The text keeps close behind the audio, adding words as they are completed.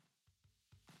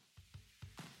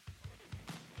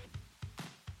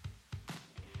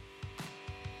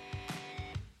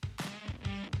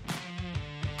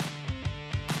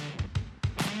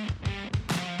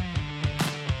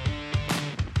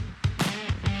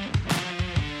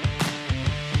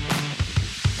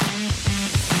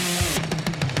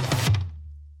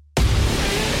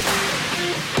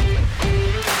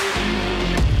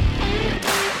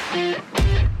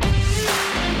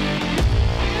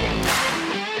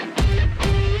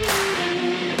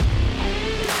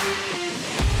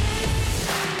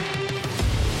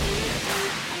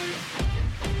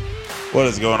What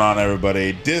is going on,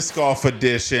 everybody? Disc Golf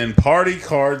Edition, Party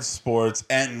Card Sports,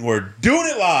 and we're doing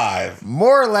it live.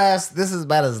 More or less, this is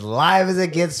about as live as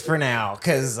it gets for now,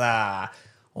 because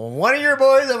one of your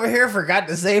boys over here forgot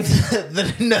to save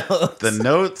the notes. The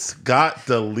notes got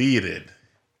deleted.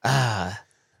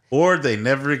 Or they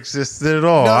never existed at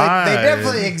all. No, they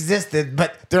definitely existed,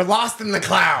 but they're lost in the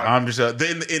cloud. I'm just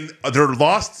they're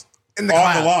lost In the on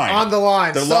cloud. the line. On the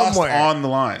line, They're somewhere. lost on the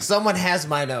line. Someone has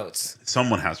my notes.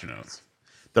 Someone has your notes.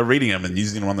 They're reading them and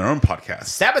using them on their own podcast.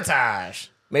 Sabotage.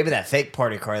 Maybe that fake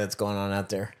party card that's going on out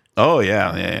there. Oh,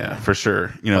 yeah, for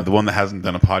sure. You know, the one that hasn't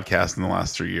done a podcast in the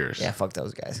last 3 years. Yeah, fuck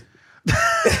those guys.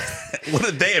 What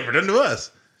have they ever done to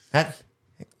us?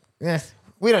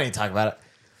 We don't need to talk about it.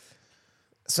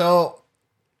 So,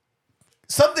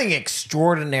 something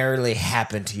extraordinarily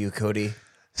happened to you, Cody.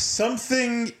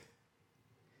 Something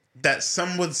that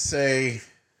some would say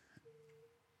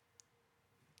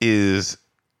is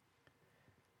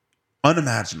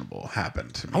unimaginable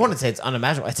happened to me. I want to say it's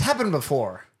unimaginable. It's happened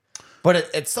before, but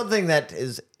it's something that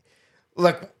is.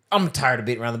 Look, I'm tired of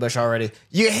beating around the bush already.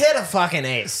 You hit a fucking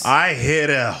ace. I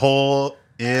hit a hole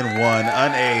in one,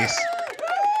 an ace.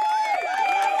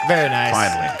 Very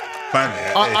nice.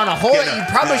 Finally. On a hole that you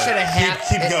probably should have had.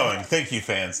 Keep going. Thank you,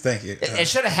 fans. Thank you. It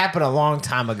should have happened a long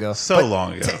time ago. So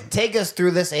long ago. Take us through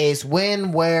this ace.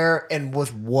 When, where, and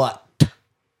with what?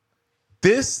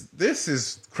 This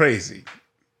is crazy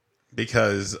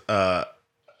because I'll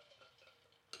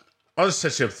just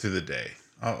set you up through the day.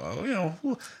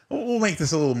 We'll make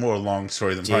this a little more long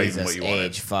story than probably even what you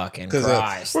wanted. Fucking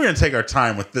Christ. We're gonna take our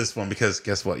time with this one because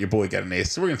guess what? Your boy got an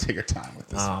ace, so we're gonna take our time with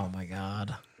this. Oh my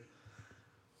god!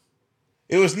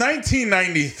 It was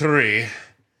 1993,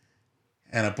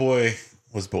 and a boy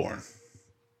was born.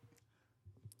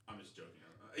 I'm just joking.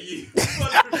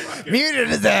 Muted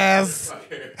his ass.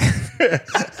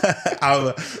 I'm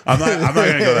not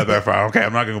gonna go that far. Okay,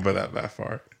 I'm not gonna go that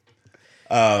far.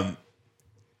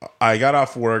 I got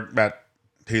off work about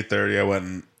 2:30. I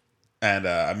went and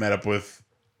I met up with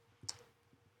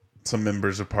some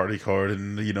members of Party Card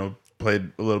and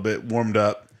played a little bit, warmed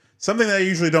up. Something that I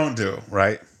usually don't do,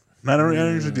 right? I don't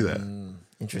usually do that.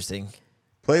 Interesting.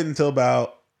 Played until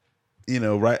about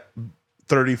right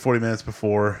 30, 40 minutes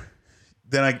before.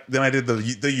 Then I did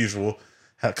the usual.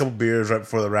 Had a couple beers right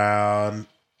before the round.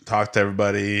 Talked to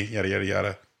everybody. Yada yada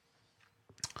yada.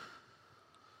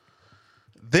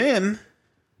 Then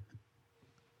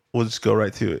we'll just go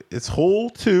right to it. It's hole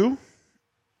 2,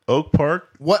 Oak Park.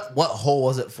 What hole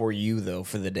was it for you though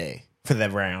for the day for the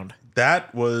round?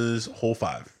 That was hole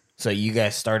 5. So you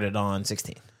guys started on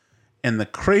 16. And the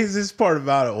craziest part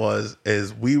about it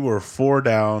is we were 3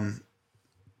 down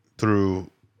through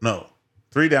 4.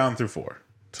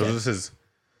 So This is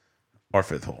our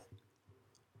 5th hole.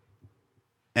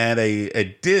 And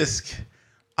a disc,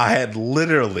 I had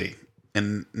literally,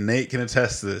 and Nate can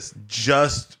attest to this,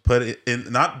 just put it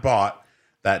in, not bought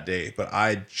that day, but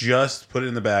I just put it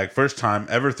in the bag. First time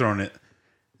ever thrown it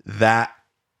that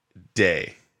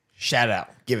day. Shout out.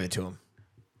 Give it to him.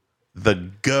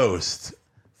 The Ghost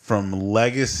from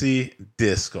Legacy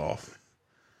Disc Golf.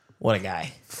 What a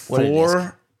guy. What a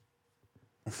disc.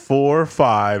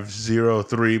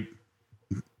 4503.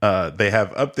 They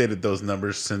have updated those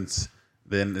numbers since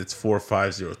then. It's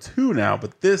 4502 now,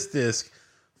 but this disc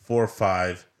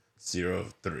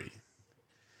 4503.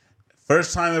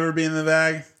 First time ever being in the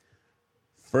bag.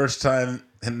 First time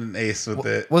hitting an ace with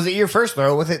it. Was it your first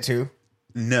throw with it too?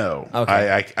 No.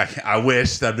 Okay. I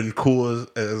wish that'd been cool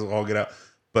as all get out,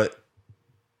 but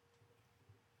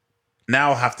now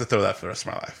I'll have to throw that for the rest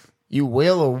of my life. You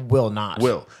will or will not?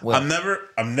 Will. I'm never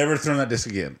throwing that disc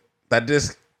again.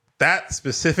 That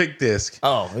specific disc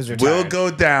it was retired. will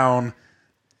go down.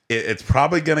 It's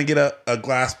probably going to get a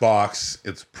glass box.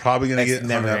 It's probably going to get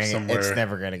hung up somewhere. It's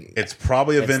never going to get. It's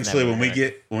probably eventually when we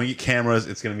get cameras,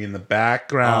 it's going to be in the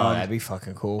background. Oh, that'd be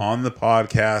fucking cool. On the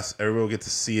podcast, everybody will get to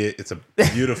see it. It's a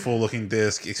beautiful looking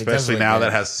disc, especially now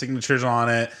that has signatures on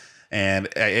it. And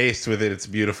I aced with it. It's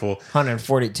beautiful.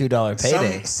 $142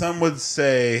 payday. Some would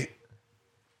say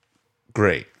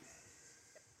great.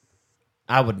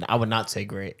 I would not say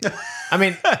great. I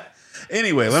mean,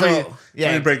 anyway, let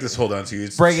me break this whole down to you.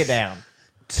 Break it down.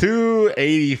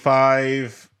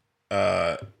 285.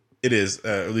 It is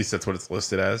at least that's what it's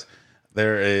listed as.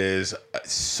 There is a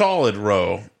solid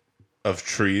row of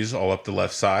trees all up the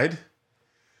left side.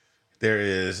 There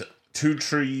is 2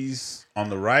 trees on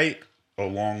the right,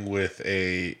 along with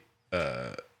a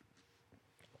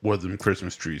what are them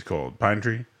Christmas trees called? Pine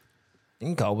tree. You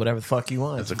can call it whatever the fuck you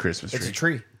want. It's a Christmas tree. It's a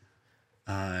tree.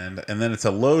 And then it's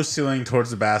a low ceiling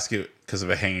towards the basket because of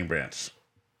a hanging branch.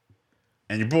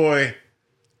 And your boy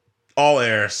all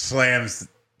air, slams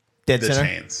Dead the center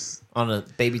chains. on a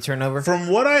baby turnover. From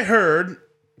what I heard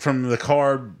from the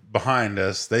car behind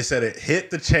us, they said it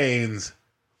hit the chains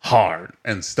hard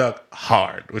and stuck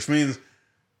hard, which means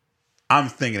I'm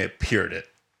thinking it peered it.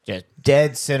 Just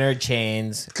dead center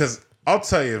chains. Because I'll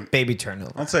tell you, Baby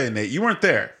turnover. Nate, you weren't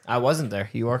there. I wasn't there.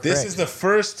 You are correct. This is the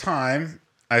first time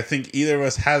I think either of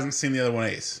us hasn't seen the other one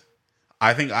ace.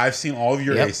 I think I've seen all of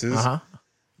your aces. Uh-huh.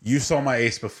 You saw my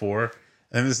ace before.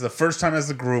 And this is the first time as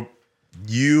a group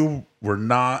you were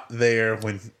not there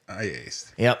when I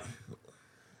aced. Yep.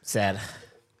 Sad.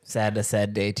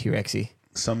 Sad day, T-Rexy.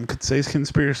 Some could say it's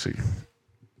conspiracy.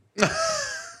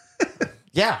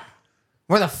 Yeah.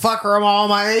 Where the fuck are all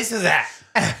my aces at?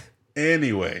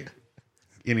 Anyway,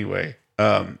 it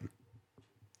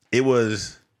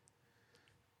was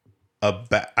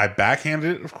I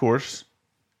backhanded it, of course,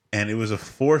 and it was a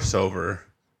force over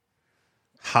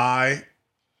high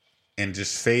and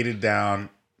just faded down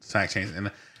smack chains,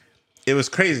 and it was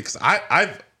crazy because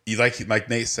I've like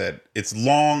Nate said, it's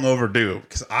long overdue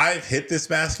because I've hit this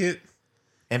basket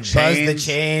and buzzed the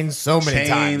chains so many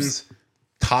times.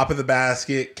 Top of the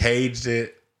basket, caged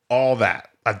it, all that.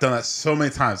 I've done that so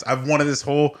many times. I've wanted this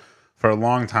hole for a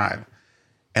long time.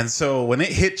 And so when it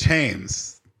hit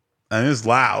chains, and it was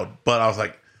loud, but I was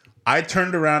like, I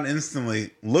turned around instantly,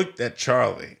 looked at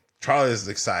Charlie. Charlie is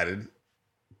excited.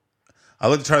 I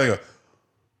looked at Charlie and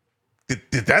go,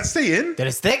 did that stay in? Did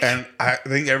it stick? And I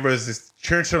think everybody's just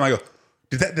cheering. And I go,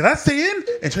 did that stay in?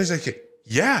 And Charlie's like,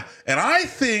 yeah. And I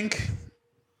think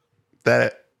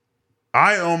that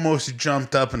I almost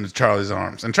jumped up into Charlie's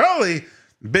arms. And Charlie,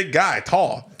 big guy,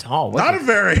 tall. Not a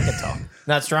very tall.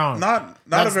 Not strong. Not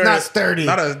sturdy.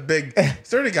 Not a big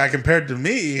sturdy guy compared to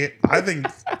me. I think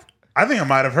I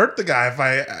might have hurt the guy if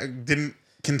I didn't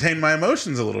contain my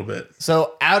emotions a little bit.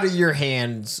 So out of your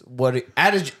hands, what do you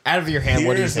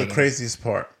think? Here's the craziest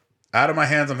part. Out of my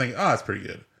hands, I'm thinking, oh, that's pretty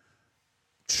good.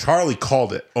 Charlie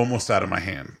called it almost out of my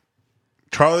hand.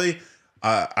 Charlie,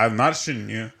 I'm not shitting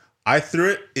you. I threw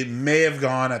it. It may have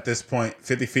gone at this point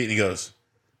 50 feet, and he goes,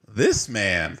 "This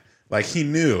man, like he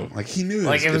knew it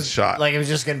was a good shot. Like it was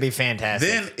just going to be fantastic."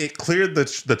 Then it cleared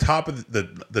the top of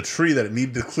the tree that it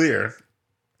needed to clear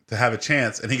to have a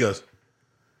chance, and he goes,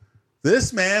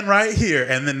 "This man right here."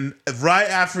 And then right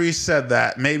after he said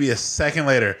that, maybe a second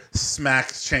later,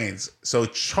 smacks chains. So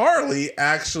Charlie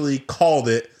actually called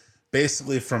it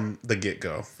basically from the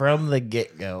get-go. From the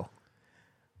get-go.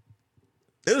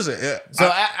 It was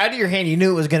out of your hand, you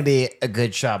knew it was going to be a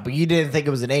good shot, but you didn't think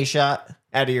it was an A shot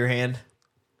out of your hand?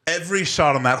 Every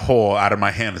shot on that hole out of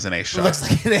my hand is an A shot. It looks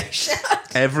like an A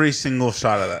shot. Every single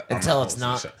shot of that. Until it's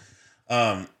not.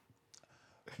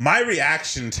 My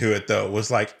reaction to it, though,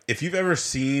 was like, if you've ever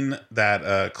seen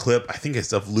that clip, I think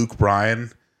it's of Luke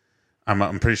Bryan.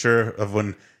 I'm pretty sure of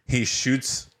when he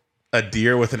shoots a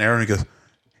deer with an arrow and he goes,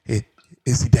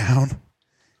 is he down?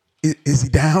 Is he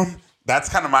down? That's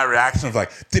kind of my reaction of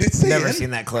like, did it say Never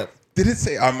seen that clip. Did it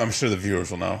say? I'm sure the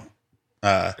viewers will know.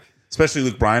 Especially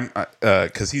Luke Bryan,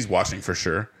 because he's watching for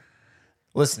sure.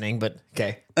 Listening, but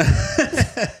okay.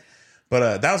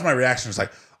 But that was my reaction. It was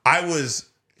like, I was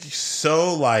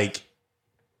so like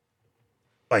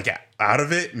out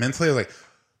of it mentally. I was like,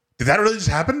 did that really just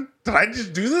happen? Did I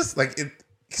just do this? Like,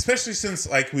 especially since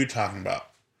like we were talking about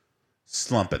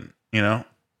slumping, you know?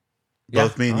 Yeah.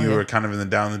 Both me and you were kind of in the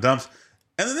down in the dumps.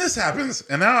 And then this happens.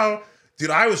 And now, dude,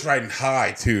 I was riding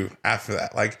high too after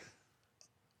that. Like,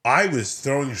 I was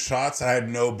throwing shots that I had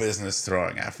no business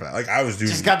throwing after that. Like, I was doing...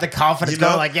 Just got the confidence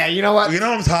going like, yeah, you know what? You know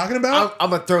what I'm talking about?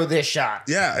 I'm going to throw this shot.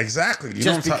 Yeah, exactly.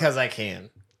 Just because I can.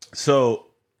 So,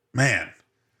 man,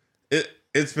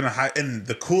 it's been a high... And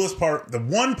the coolest part, the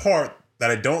one part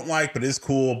that I don't like, but is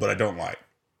cool, but I don't like,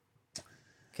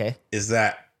 okay, is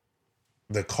that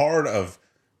the card of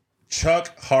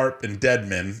Chuck, Harp, and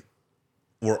Deadman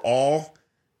were all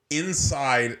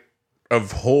inside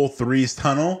of hole 3's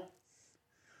tunnel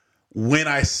when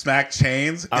I smacked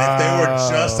chains. And if they were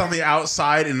just on the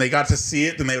outside and they got to see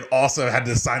it, then they would also have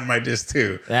to sign my disc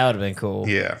too. That would have been cool.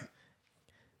 Yeah.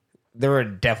 There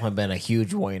would definitely been a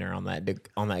huge wiener on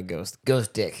that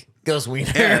ghost dick. Ghost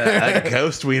wiener. Yeah, a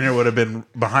ghost wiener would have been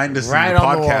behind us right in the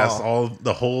podcast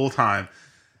the whole time.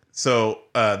 So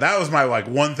that was my like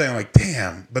one thing, like,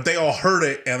 damn. But they all heard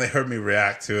it and they heard me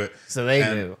react to it. So they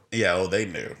knew. Yeah, well, they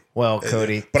knew. Well,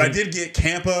 Cody. But I did get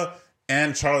Campa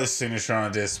and Charlie's signature on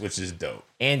a disc, which is dope.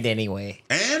 And anyway.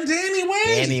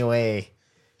 Anyway.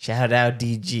 Shout out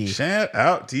DG. Shout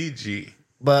out DG.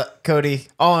 But Cody,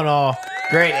 all in all,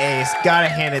 great ace. Gotta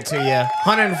hand it to you.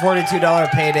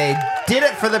 $142 payday. Did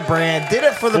it for the brand. Did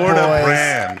it for the boys. For the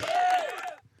brand.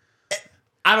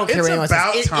 I don't care It's what anyone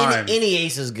about says. time. Any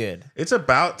ace is good. It's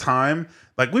about time.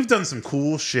 Like, we've done some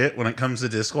cool shit when it comes to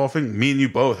disc golfing. Me and you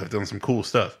both have done some cool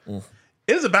stuff. It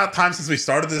is about time since we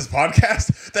started this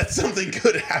podcast that something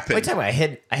good happened. Wait, tell me, I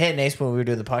hit an ace when we were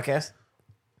doing the podcast.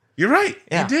 You're right.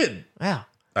 Yeah. You did. Yeah.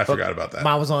 I forgot about that.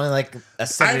 Mine was only like a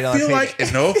 $70 I feel fee. like,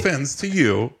 and no offense to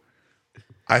you,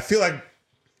 I feel like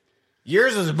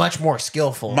Yours was much more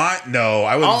skillful. I wouldn't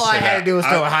All say I had that. to do was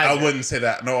throw a I hyzer. wouldn't say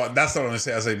that. No, that's not what I'm going to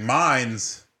say. I say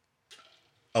mine's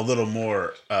a little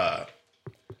more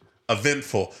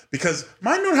eventful because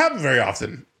mine don't happen very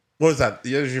often. What is that?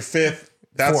 There's your fifth.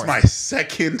 That's Fourth. my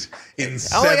second in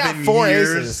I only got 7 4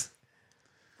 years. aces.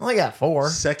 I only got 4.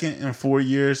 Second in 4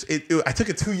 years. I took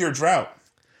a 2-year drought.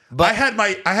 But I had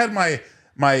my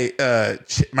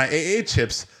AA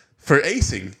chips for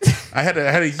acing. I had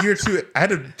a year or two. I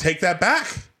had to take that back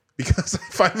because I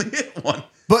finally hit one.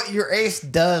 But your ace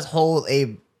does hold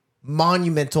a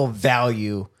monumental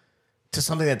value to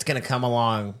something that's going to come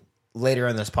along later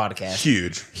in this podcast.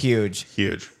 Huge.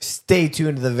 Stay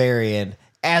tuned to the very end.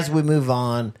 As we move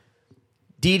on,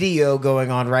 DDO going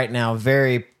on right now.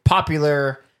 Very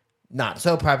popular. Not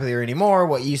so popular anymore.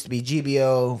 What used to be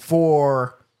GBO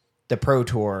for the Pro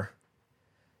Tour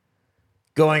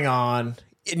going on.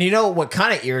 And you know what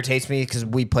kind of irritates me, because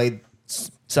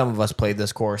some of us played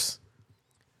this course,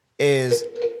 is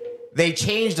they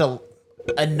changed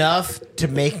enough to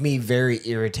make me very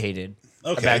irritated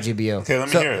about GBO. Okay,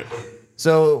 let me hear it.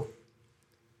 So,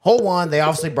 hole 1, they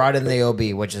obviously brought in the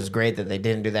OB, which is great that they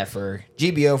didn't do that for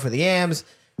GBO for the AMs.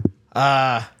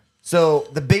 So,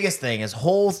 the biggest thing is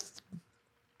hole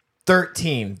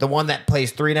 13, the one that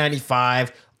plays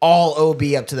 395, all OB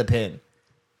up to the pin.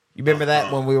 You remember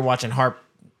that when we were watching Harp?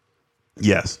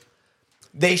 Yes.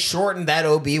 They shortened that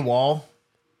OB wall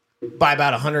by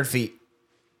about 100 feet.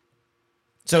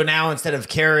 So now instead of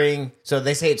carrying, so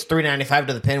they say it's 395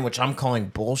 to the pin, which I'm calling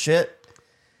bullshit.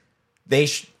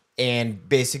 And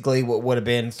basically what would have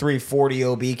been 340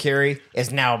 OB carry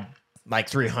is now like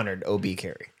 300 OB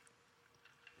carry.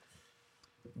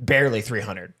 Barely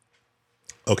 300.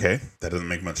 Okay, that doesn't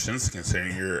make much sense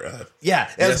considering you're.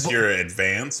 Yes, you're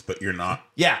advanced, but you're not.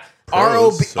 Yeah,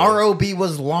 Pros, ROB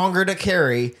was longer to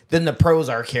carry than the pros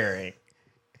are carrying.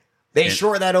 They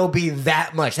shortened that OB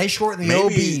that much. They shortened the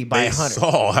OB by 100.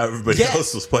 Saw how everybody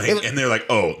else was playing, and they're like,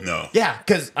 "Oh no." Yeah,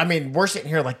 because I mean, we're sitting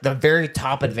here like the very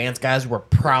top advanced guys were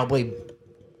probably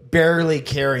barely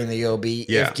carrying the OB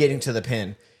if getting to the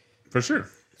pin. For sure.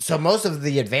 So most of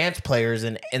the advanced players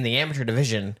in the amateur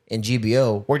division in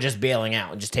GBO were just bailing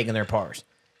out and just taking their pars.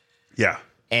 Yeah.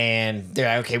 And they're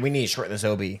like, okay, we need to shorten this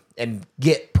OB and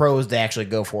get pros to actually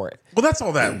go for it. Well, that's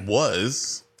all that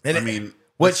was. And it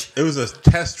was a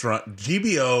test run.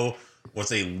 GBO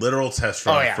was a literal test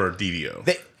run for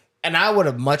DDO. And I would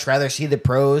have much rather see the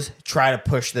pros try to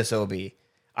push this OB.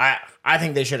 I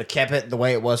think they should have kept it the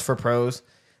way it was for pros.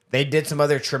 They did some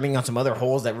other trimming on some other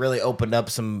holes that really opened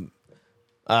up some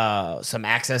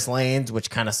access lanes, which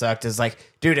kind of sucked. Is like,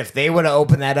 dude, if they would have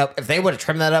opened that up, if they would have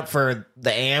trimmed that up for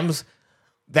the AMs,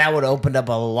 that would have opened up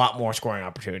a lot more scoring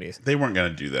opportunities. They weren't going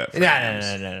to do that.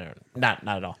 No, not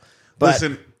at all. But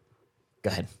listen, go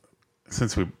ahead.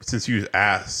 Since you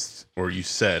asked or you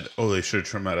said, oh, they should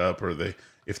trim that up, or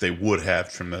if they would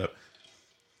have trimmed that up.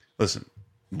 Listen,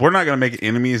 we're not going to make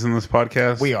enemies in this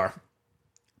podcast. We are,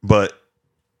 but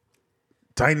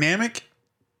Dynamic,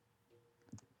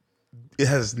 it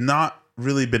has not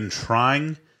really been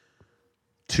trying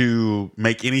to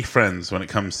make any friends when it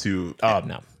comes to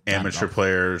amateur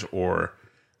players or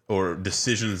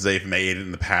decisions they've made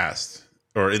in the past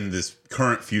or in this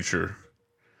current future.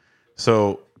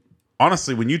 So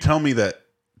honestly, when you tell me that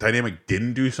Dynamic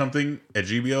didn't do something at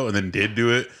GBO and then did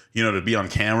do it, to be on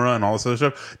camera and all this other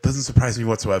stuff, it doesn't surprise me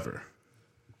whatsoever.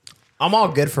 I'm all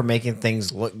good for making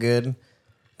things look good,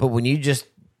 but when you just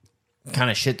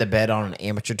kind of shit the bed on an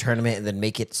amateur tournament and then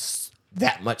make it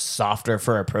that much softer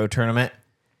for a pro tournament,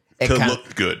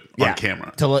 look good on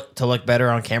camera, to look better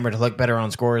on camera, to look better on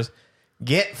scores,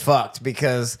 get fucked,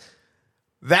 because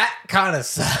that kind of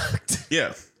sucked.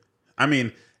 Yeah, I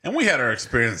mean, and we had our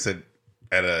experience at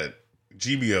a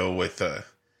GBO with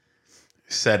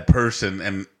said person,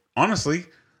 and honestly,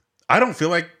 I don't feel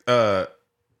like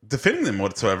defending them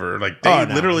whatsoever. Like they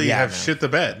literally have shit the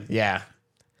bed. Yeah.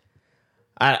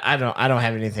 I don't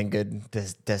have anything good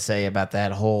to say about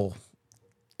that whole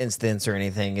instance or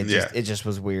anything. It just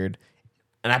was weird.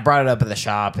 And I brought it up at the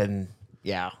shop, and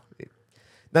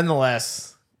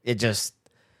nonetheless,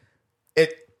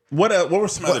 what were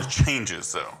some other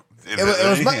changes though?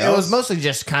 It was mostly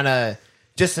just kind of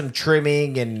just some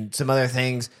trimming and some other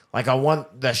things. Like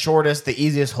the shortest, the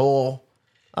easiest hole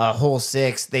Hole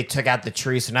 6, they took out the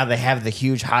tree, so now they have the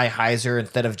huge high hyzer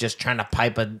instead of just trying to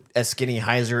pipe a skinny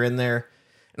hyzer in there.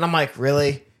 And I'm like,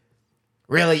 really?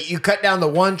 Really? You cut down the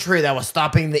one tree that was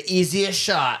stopping the easiest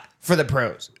shot for the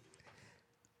pros.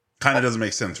 Kind of doesn't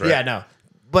make sense, right? Yeah, no.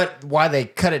 But why they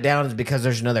cut it down is because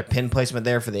there's another pin placement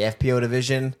there for the FPO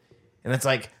division. And it's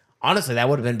like, honestly, that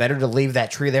would have been better to leave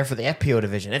that tree there for the FPO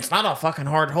division. It's not a fucking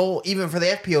hard hole, even for the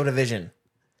FPO division.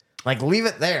 Like, leave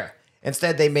it there.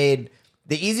 Instead, they made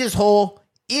the easiest hole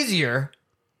easier,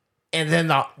 and then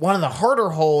one of the harder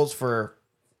holes for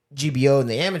GBO and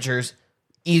the amateurs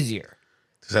easier.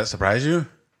 Does that surprise you?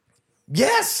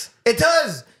 Yes, it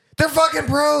does. They're fucking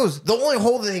pros. The only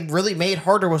hole that they really made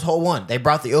harder was hole 1. They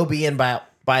brought the OB in by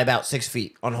about 6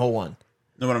 feet on hole 1.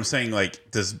 No, what I'm saying,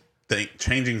 like, does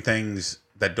changing things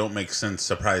that don't make sense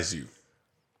surprise you?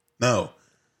 No.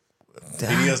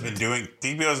 DDO has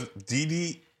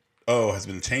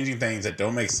been changing things that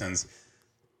don't make sense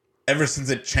ever since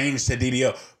it changed to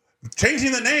DDO.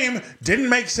 Changing the name didn't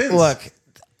make sense. Look,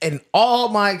 in all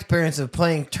my experience of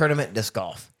playing tournament disc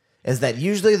golf, is that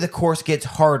usually the course gets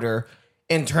harder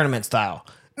in tournament style.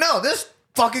 No, this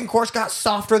fucking course got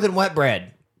softer than wet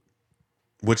bread.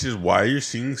 Which is why you're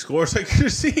seeing scores like you're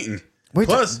seeing.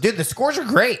 Plus, dude, the scores are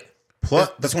great. Plus,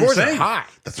 the scores are high.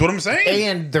 That's what I'm saying.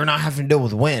 And they're not having to deal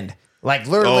with wind. Like,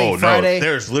 literally, Friday. No,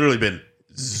 there's literally been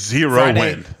zero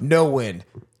wind. No wind.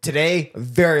 Today,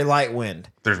 very light wind.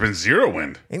 There's been zero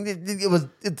wind. And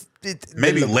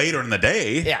maybe later in the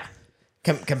day. Yeah.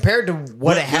 Compared to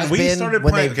what it has been.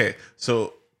 Okay,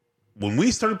 so when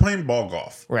we started playing ball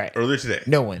golf earlier today.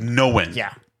 No wind. No wind.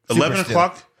 Yeah. 11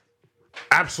 o'clock,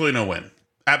 absolutely no wind.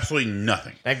 Absolutely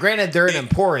nothing. Now, granted, they're in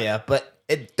Emporia, but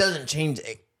it doesn't change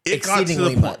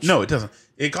exceedingly much. No, it doesn't.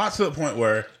 It got to the point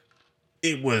where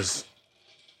it was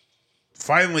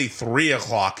finally 3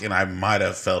 o'clock, and I might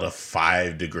have felt a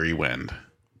 5-degree wind.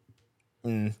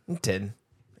 10.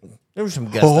 There was some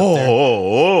gusts up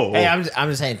there. Hey, I'm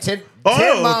just saying 10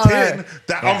 miles. 10.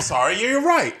 I'm sorry. You're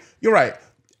right. You're right.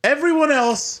 Everyone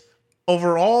else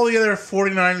over all the other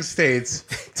 49 states,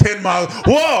 10 miles.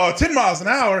 Whoa, 10 miles an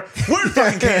hour. We're in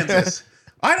fucking Kansas.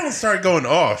 I don't start going,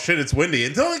 oh, shit, it's windy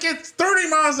until it gets 30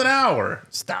 miles an hour.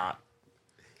 Stop.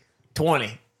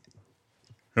 20.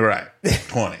 Right.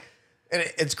 20. And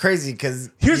it's crazy because...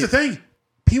 Here's the thing.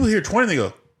 People hear 20 and they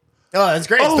go, oh, that's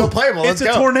great. It's still playable. Let's go.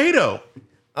 It's a tornado.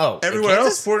 Oh, everywhere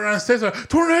else, 49 states are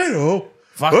tornado.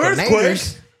 Fucking earthquake.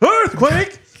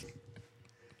 Earthquake.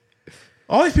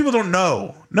 All these people don't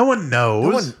know. No one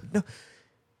knows.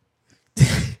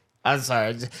 I'm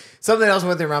sorry. Something else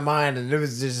went through my mind, and it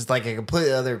was just like a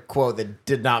completely other quote that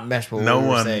did not mesh with what we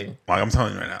were saying. Like, I'm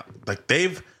telling you right now. Like,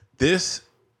 through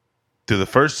the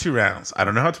first 2 rounds, I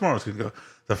don't know how tomorrow's going to go.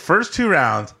 The first 2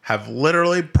 rounds have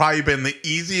literally probably been the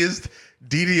easiest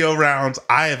DDO rounds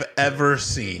I have ever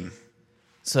seen.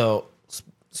 So,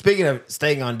 speaking of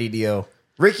staying on DDO,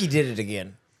 Ricky did it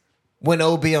again. Went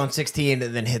OB on 16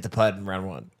 and then hit the putt in round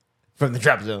 1 from the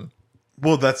drop zone.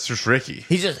 Well, that's just Ricky.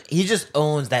 He just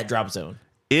owns that drop zone.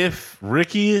 If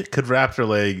Ricky could Raptor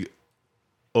leg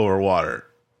over water,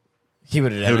 he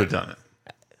would have done it.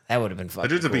 That would have been fun. The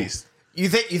dude's a beast. You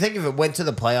think if it went to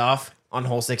the playoff on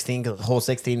hole 16, because hole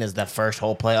 16 is the first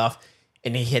hole playoff,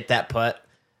 and he hit that putt,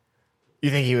 you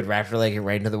think he would Raptor leg it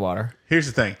right into the water? Here's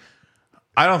the thing.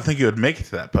 I don't think he would make it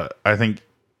to that putt. I think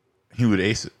he would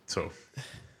ace it. So,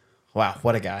 wow,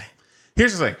 what a guy.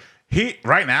 Here's the thing.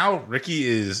 Right now, Ricky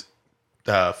is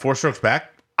 4 strokes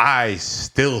back. I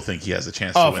still think he has a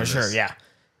chance to win this. Oh, for sure, yeah.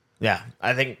 Yeah,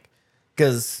 I think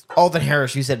because Alden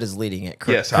Harris, you said, is leading it.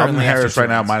 Yes, Alden Harris right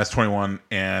now minus 21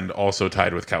 and also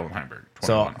tied with Calvin Heimberg. 21.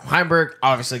 So, Heimberg,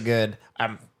 obviously good.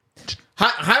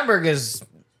 Heimberg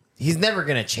he's never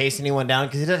going to chase anyone down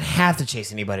because he doesn't have to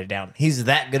chase anybody down. He's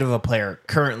that good of a player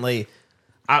currently.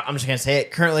 I'm just going to say it.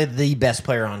 Currently the best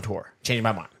player on tour. Changing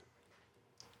my mind.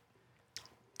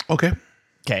 Okay.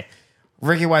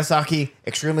 Ricky Wysocki,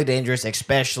 extremely dangerous,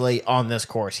 especially on this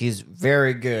course. He's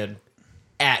very good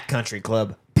at Country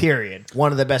Club, period.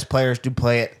 One of the best players to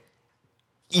play it,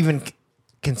 even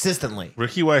consistently.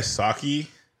 Ricky Wysocki,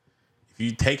 if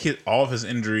you take all of his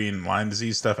injury and Lyme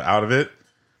disease stuff out of it,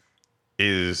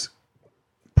 is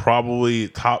probably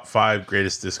top 5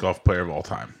 greatest disc golf player of all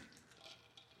time.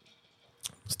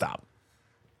 Stop.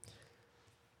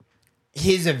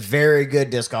 He's a very good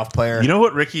disc golf player. You know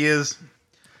what Ricky is?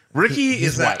 Ricky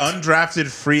is that undrafted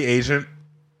free agent.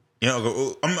 You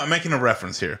know, I'm making a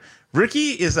reference here. Ricky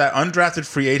is that undrafted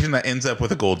free agent that ends up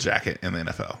with a gold jacket in the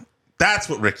NFL. That's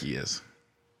what Ricky is.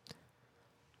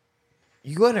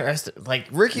 You underestimate. Like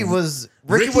Ricky was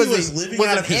an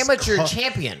amateur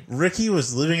champion. Ricky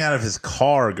was living out of his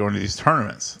car going to these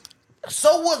tournaments.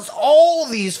 So was all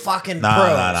these fucking pros.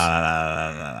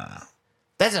 No.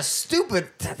 That's a stupid.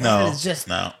 That is just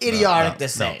idiotic to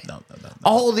say. No.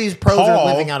 All these pros are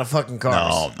living out of fucking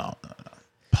cars. No.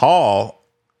 Paul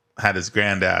had his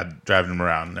granddad driving him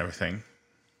around and everything.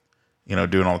 You know,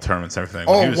 doing all the tournaments and everything.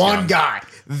 Oh, one guy.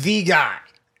 The guy.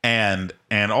 And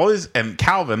all these, and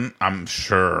Calvin, I'm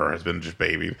sure, has been just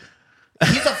babied.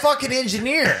 He's a fucking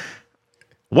engineer.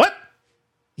 What?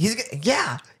 He's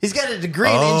got a degree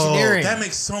in engineering. That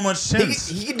makes so much sense.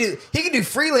 He can do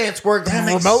freelance work that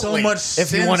remotely makes so much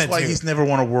sense. if he wanted why to. He's never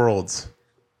won a Worlds.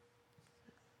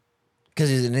 Because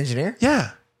he's an engineer?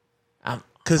 Yeah. I'm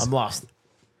lost.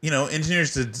 You know,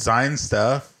 engineers design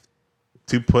stuff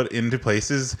to put into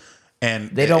places,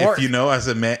 and they don't work. You know, as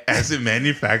a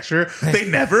manufacturer, they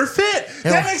never fit.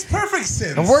 That makes perfect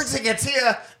sense. It works and gets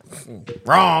here.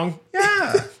 Wrong.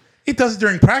 Yeah. He does it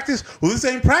during practice. Well, this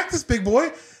ain't practice, big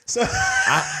boy. So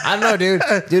I don't know, dude.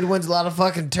 Dude wins a lot of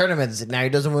fucking tournaments. Now he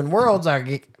doesn't win Worlds. I'll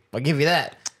give you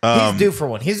that. He's due for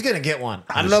one. He's gonna get one.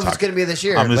 I don't know if it's gonna be this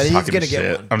year, but he's gonna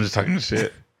get one. I'm just talking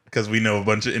shit because we know a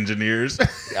bunch of engineers.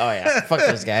 Oh yeah, fuck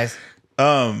those guys.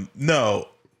 No,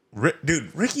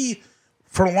 dude, Ricky,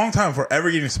 for a long time, before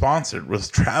ever getting sponsored, was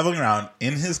traveling around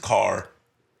in his car,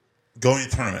 going to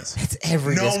tournaments. That's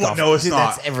every disc golfer. No, it's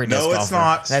not. That's every disc golfer. No, it's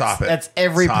not. Stop it. That's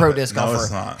every Stop pro it. disc No, golfer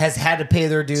it's not. has had to pay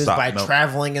their dues Stop. by Nope.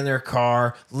 traveling in their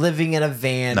car, living in a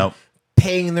van, Nope.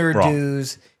 paying their Wrong.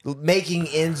 dues, making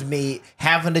ends meet,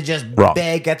 having to just Wrong.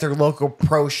 beg at their local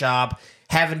pro shop,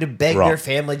 having to beg Wrong. their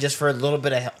family just for a little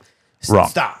bit of help. Wrong.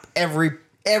 Stop. Every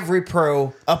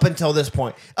pro up until this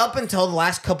point, up until the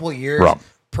last couple of years, Wrong.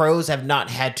 pros have not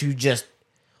had to just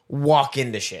walk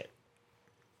into shit.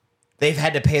 They've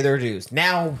had to pay their dues.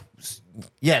 Now,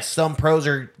 yes, some pros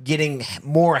are getting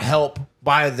more help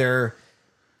by their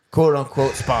quote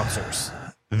unquote sponsors.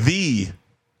 The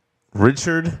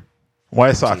Richard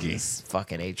Wysocki. Jesus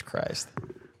fucking H Christ.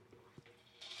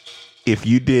 If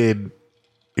you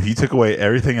took away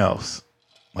everything else,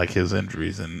 like his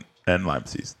injuries and Lyme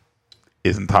disease,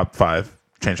 is in top 5,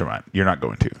 change your mind. You're not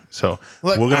going to. So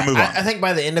Look, we're gonna move on. I think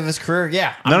by the end of his career,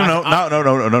 yeah.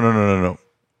 No.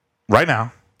 Right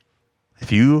now,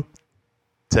 if you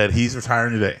said he's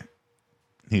retiring today,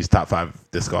 he's top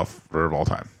 5 disc golfer of all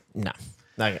time. No,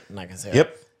 not gonna say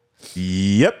Yep. that.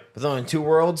 Yep. With only 2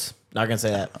 worlds, not gonna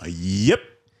say that. Yep.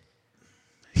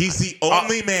 He's the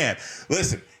only man.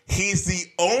 Listen, he's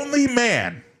the only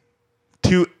man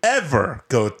to ever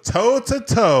go toe to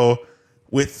toe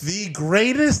with the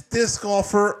greatest disc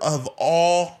golfer of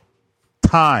all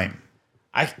time.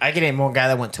 I can name one guy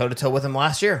that went toe to toe with him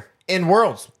last year in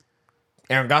Worlds.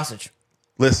 Aaron Gossage.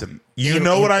 Listen, you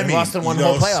know what I mean. Lost in one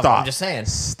whole playoff. Stop. I'm just saying.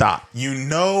 Stop. You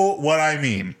know what I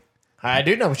mean. I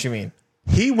do know what you mean.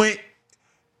 Ricky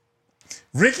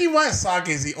Wysocki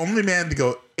is the only man to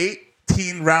go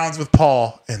 18 rounds with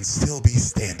Paul and still be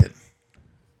standing.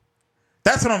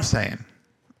 That's what I'm saying.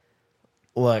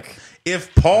 Look.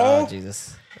 If Paul... Oh,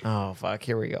 Jesus. Oh, fuck.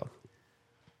 Here we go.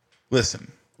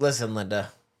 Listen,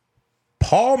 Linda.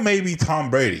 Paul may be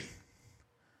Tom Brady,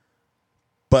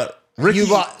 but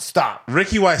Stop.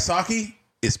 Ricky Wysocki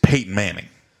is Peyton Manning.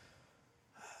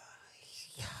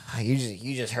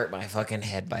 You just hurt my fucking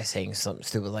head by saying something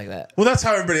stupid like that. Well, that's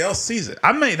how everybody else sees it.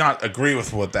 I may not agree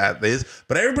with what that is,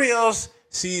 but everybody else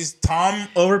sees Tom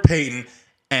over Peyton,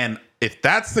 and if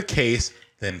that's the case,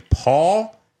 then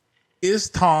Paul is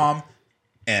Tom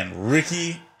and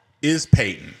Ricky is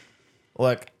Peyton.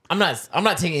 Look, I'm not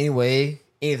taking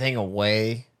anything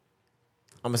away.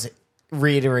 I'm gonna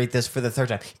reiterate this for the 3rd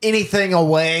time. Anything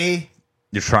away?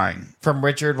 You're trying. From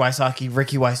Ricky Wysocki.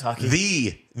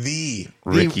 The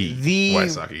Ricky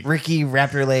Wysocki. Ricky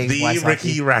Raptor Leg Wysocki.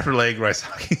 Ricky Raptor Leg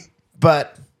Wysocki.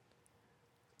 But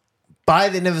by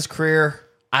the end of his career,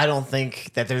 I don't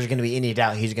think that there's going to be any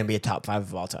doubt he's going to be a top 5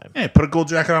 of all time. Hey, put a gold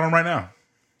jacket on him right now.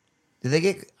 Do they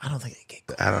get? I don't think they get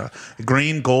gold. I don't know.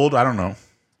 Green, gold, I don't know.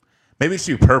 Maybe it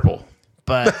should be purple.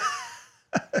 But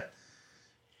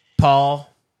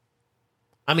Paul,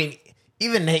 I mean,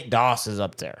 even Nate Doss is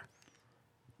up there.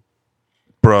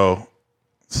 Bro,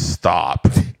 stop.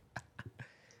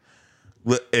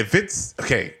 If it's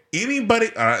okay,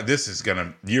 anybody, this is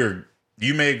gonna. You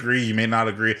may agree, you may not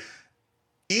agree.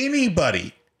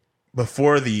 Anybody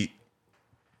before I'm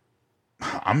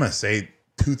gonna say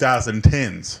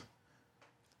 2010s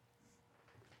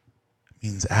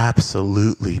means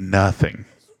absolutely nothing.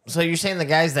 So you're saying the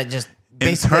guys that just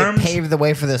basically paved the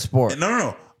way for this sport?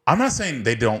 No. I'm not saying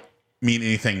they don't mean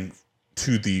anything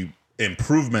to the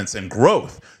improvements and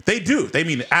growth. They do. They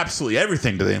mean absolutely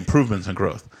everything to the improvements and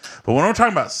growth. But when we're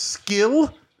talking about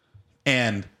skill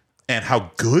and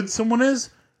how good someone is,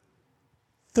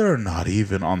 they're not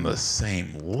even on the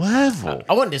same level.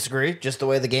 I wouldn't disagree. Just the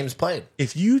way the game's played.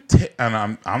 If you take,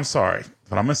 and I'm sorry,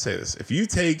 but I'm gonna say this: if you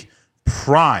take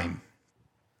prime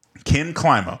Ken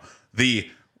Climo, the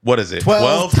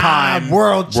 12-time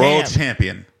world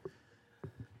champion,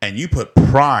 and you put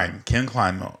prime Ken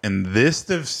Climo in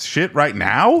this shit right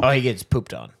now, oh, he gets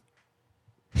pooped on.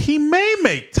 He may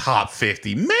make top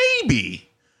 50, maybe.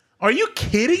 Are you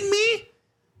kidding me?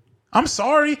 I'm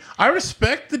sorry. I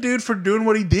respect the dude for doing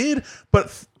what he did,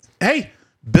 but hey,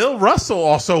 Bill Russell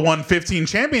also won 15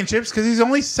 championships because he's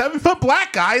only 7-foot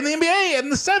black guy in the NBA in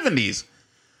the 70s.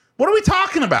 What are we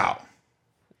talking about?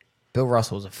 Bill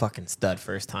Russell was a fucking stud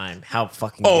first time. How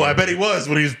fucking... Oh, I bet he was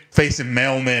when he was facing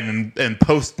mailmen and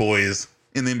post boys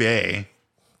in the NBA.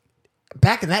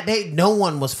 Back in that day, no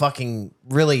one was fucking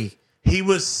really... He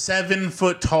was 7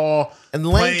 foot tall and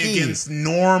playing lanky against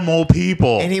normal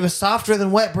people. And he was softer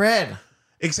than wet bread.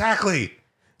 Exactly.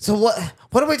 So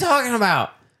what are we talking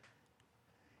about?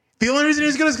 The only reason he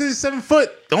was good is because he's 7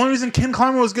 foot. The only reason Ken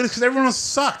Climo was good is because everyone else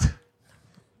sucked.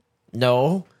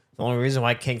 No. The only reason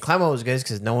why Ken Climo was good is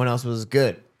because no one else was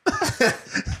good. That's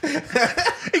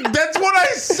what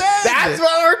I said. That's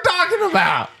what we're talking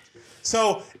about.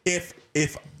 So if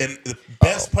and the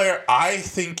best player I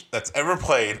think that's ever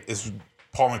played is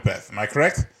Paul Macbeth. Am I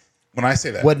correct when I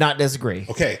say that? Would not disagree.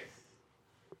 Okay.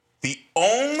 The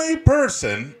only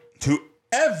person to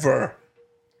ever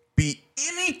be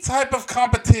any type of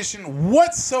competition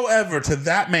whatsoever to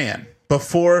that man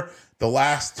before the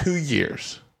last 2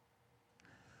 years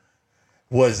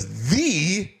was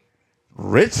the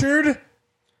Richard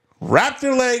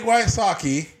Raptor Leg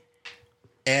Wysocki,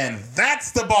 and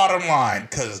that's the bottom line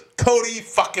because Cody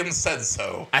fucking said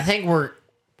so. I think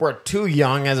we're too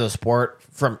young as a sport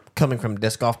coming from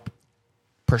disc golf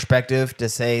perspective to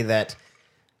say that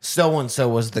so and so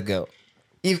was the GOAT.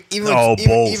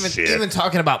 Even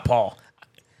talking about Paul,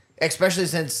 especially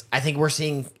since I think we're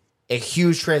seeing a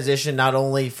huge transition not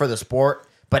only for the sport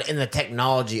but in the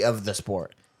technology of the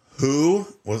sport. Who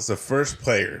was the first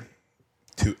player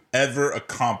to ever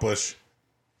accomplish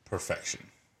perfection?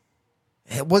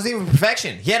 It wasn't even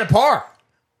perfection. He had a par.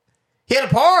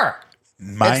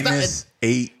 Minus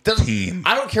 18.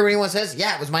 I don't care what anyone says.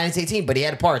 Yeah, it was minus 18, but he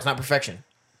had a par. It's not perfection.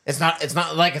 It's not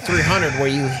like a 300 where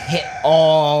you hit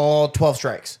all 12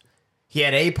 strikes. He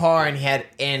had a par and he had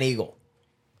an eagle.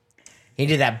 He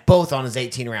did that both on his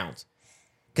 18 rounds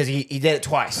because he did it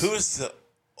twice. Who's the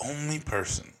only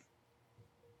person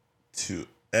to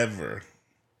ever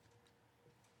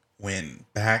win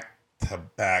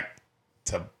back-to-back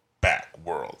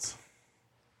worlds?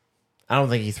 I don't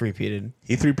think he three-peated.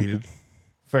 He three-peated.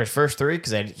 For his first three?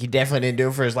 Because he definitely didn't do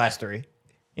it for his last three.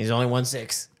 He's only won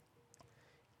 6.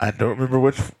 I don't remember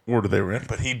which order they were in,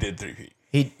 but he did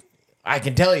three-peat. I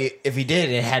can tell you, if he did,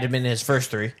 it had to have been his first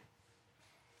 3.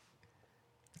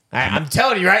 I'm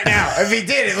telling you right now, if he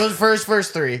did, it was for his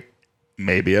first 3.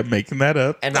 Maybe I'm making that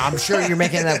up. And I'm sure you're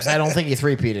making it up because I don't think he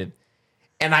three-peated.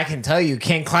 And I can tell you,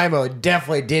 Ken Climo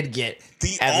definitely did get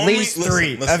at least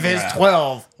 3 of his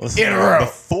 12 in a row.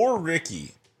 Before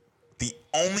Ricky, the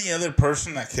only other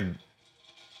person that could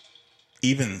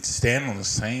even stand on the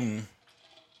same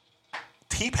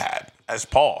tee pad as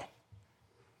Paul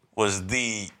was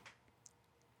the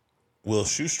Will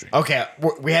Shoestring. Okay,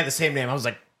 we had the same name. I was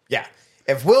like, yeah.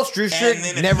 If Will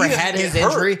Shoestring never had his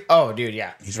injury, oh, dude,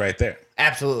 yeah. He's right there.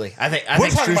 Absolutely. I think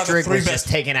Shoestring was just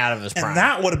taken out of his prime. And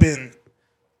that would have been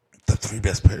the 3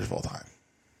 best players of all time.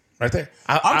 Right there.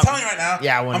 I'm telling you right now.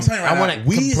 Yeah, I'm telling you right now. I want to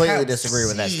completely disagree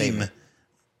with that statement.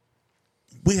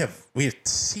 We have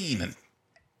seen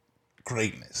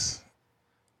greatness.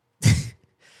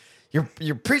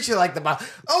 You're preaching like the Bible.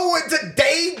 Oh, and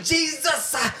today,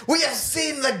 Jesus, we have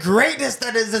seen the greatness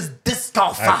that is this disc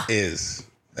golf. That is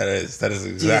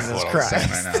exactly Jesus what Christ. I'm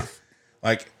saying right now.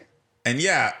 Like, and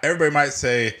yeah, everybody might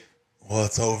say, "Well,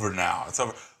 it's over now. It's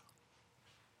over."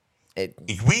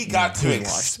 We got to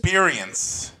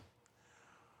experience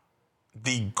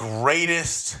the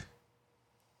greatest,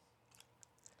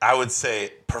 I would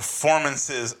say,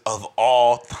 performances of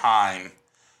all time.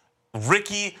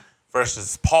 Ricky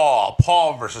versus Paul,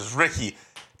 Paul versus Ricky.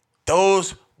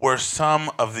 Those were some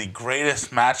of the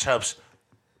greatest matchups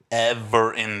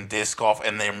ever in disc golf,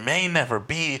 and there may never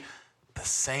be the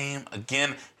same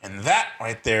again. And that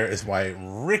right there is why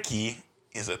Ricky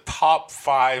is a top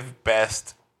 5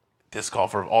 best disc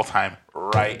golfer of all time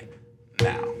right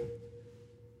now.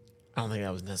 I don't think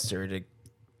that was necessary to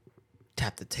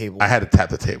tap the table. I had to tap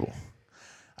the table.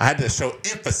 I had to show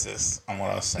emphasis on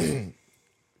what I was saying.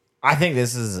 I think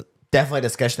this is definitely a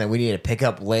discussion that we need to pick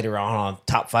up later on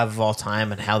top 5 of all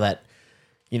time and how that,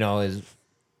 is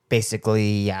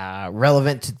basically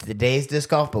relevant to today's disc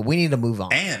golf, but we need to move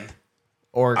on.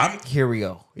 Here we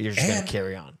go. You're just going to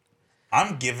carry on.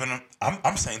 I'm giving them.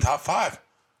 I'm saying top 5.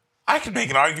 I could make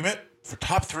an argument for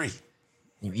top 3.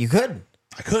 You could.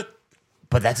 I could.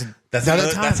 But that's another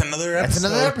episode. That's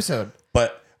another episode.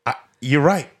 But you're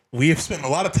right. We have spent a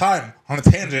lot of time on a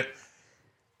tangent,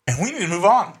 and we need to move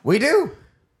on. We do.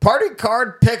 Party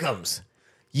card pick'ems.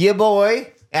 Yeah,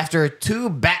 boy. After 2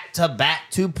 back-to-back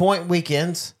 2-point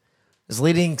weekends, is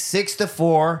leading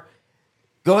 6-4.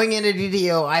 Going into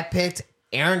DDO, I picked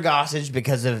Aaron Gossage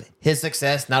because of his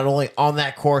success, not only on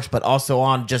that course, but also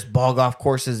on just ball golf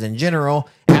courses in general.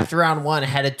 After round 1, I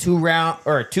had a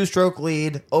 2-stroke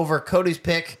lead over Cody's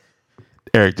pick.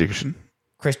 Eric Dickerson.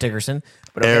 Chris Dickerson.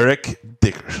 But okay. Eric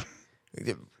Dickerson.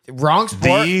 Wrong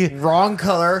sport, wrong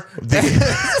color.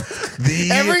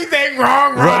 Everything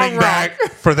wrong. Running back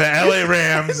for the LA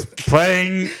Rams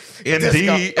playing in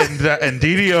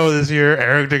DDO this year.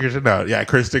 Eric Dickerson. No, yeah,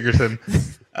 Chris Dickerson.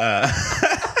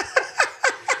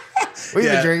 What are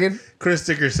you drinking? Chris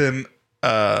Dickerson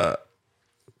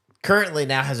currently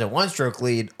now has a 1-stroke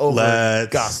lead over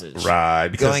Gossage. Right,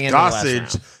 because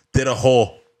Gossage did a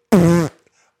hole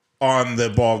on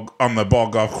the ball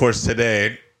golf course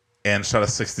today and shot a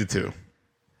 62.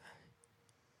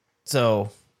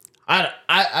 So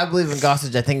I believe in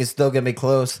Gossage. I think it's still gonna be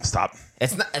close. Stop.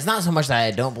 It's not so much that I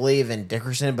don't believe in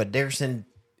Dickerson, but Dickerson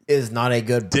is not a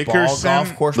good ball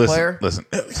golf course player. Listen.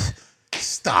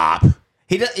 Stop.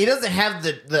 He doesn't have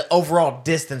the overall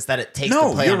distance that it takes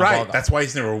to play you're on right. ball golf. That's why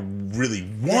he's never really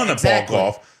won a ball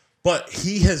golf. But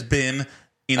he has been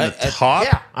in the top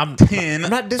 10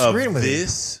 I'm not disagreeing with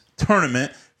this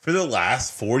tournament for the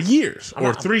last 4 years.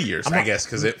 3 years, I guess,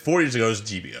 because 4 years ago was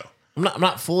GBO. I'm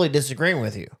not fully disagreeing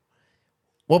with you.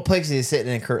 What place is he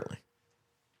sitting in currently?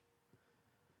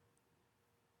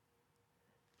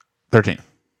 13.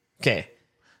 Okay.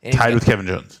 Tied with Kevin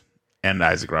Jones and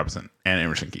Isaac Robinson and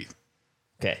Emerson Keith.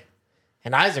 Okay.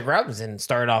 And Isaac Robinson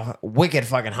started off wicked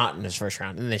fucking hot in his first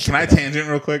round. And then Can I tangent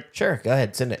real quick? Sure. Go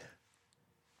ahead. Send it.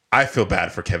 I feel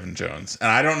bad for Kevin Jones.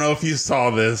 And I don't know if you saw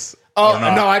this. Oh,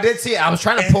 no, I did see it. I was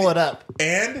trying to pull it up.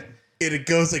 And it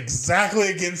goes exactly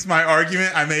against my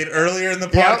argument I made earlier in the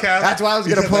podcast. That's why I was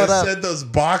going to pull it up. I said those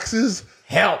boxes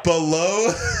below.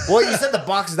 Well, you said the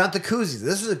boxes, not the koozies.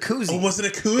 This was a koozie. Oh, was it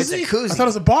a koozie? It's a koozie. I thought it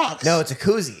was a box. No, it's a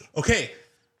koozie. Okay.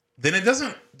 Then it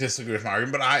doesn't disagree with my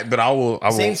argument, but I will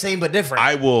same but different.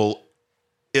 I will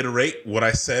iterate what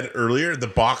I said earlier. The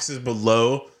boxes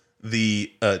below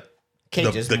the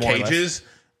cages, the cages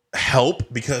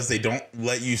help because they don't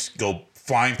let you go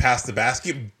flying past the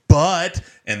basket. But,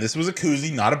 and this was a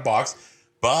koozie, not a box,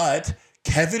 but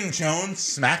Kevin Jones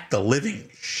smacked the living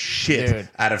shit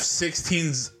out of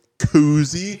 16's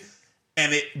koozie,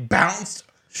 and it bounced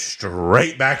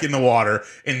straight back in the water,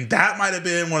 and that might have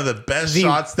been one of the best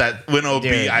shots that went OB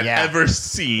I've ever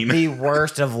seen. The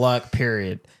worst of luck,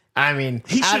 period. I mean,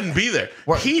 he shouldn't be there.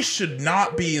 He should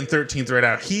not be in 13th right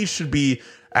now. He should be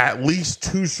at least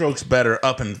 2 strokes better,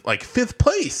 up in like 5th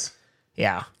place.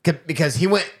 Yeah, because he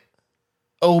went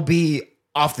OB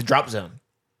off the drop zone.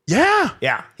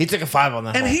 Yeah, he took a 5 on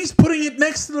that, and he's putting it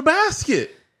next to the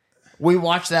basket. We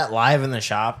watched that live in the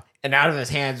shop. And out of his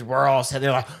hands, we're all sitting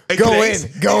there like, go in.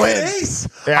 Ace.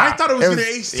 Yeah, I thought it was going to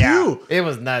ace too. It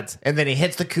was nuts. And then he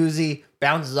hits the koozie,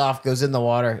 bounces off, goes in the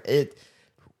water.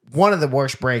 One of the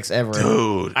worst breaks ever.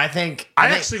 Dude. I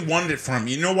actually wanted it from him.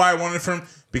 You know why I wanted it from him?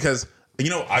 Because,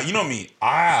 you know me.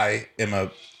 I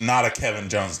am not a Kevin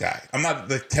Jones guy. I'm not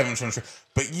the Kevin Jones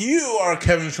but you are a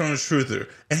Kevin Jones truther.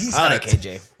 And he's had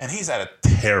KJ. And he's had a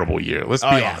terrible year. Let's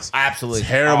be honest. Absolutely.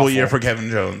 Terrible year for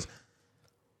Kevin Jones.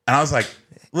 And I was like,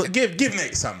 give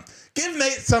Nate something. Give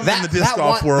Nate something in the disc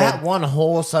golf world. That one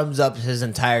hole sums up his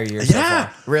entire year so far.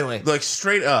 Really. Like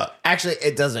straight up. Actually,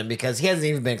 it doesn't because he hasn't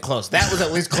even been close. That was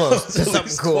at least close to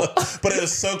something cool. But it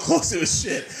was so close, it was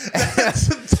shit. That's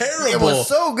terrible. It was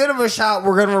so good of a shot,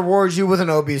 we're going to reward you with an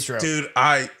OB stroke. Dude,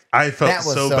 I felt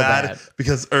so bad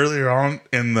because earlier on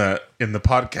in the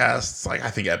podcast, like I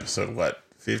think episode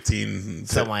 15,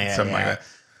 something like that.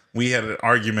 We had an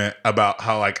argument about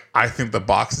how like I think the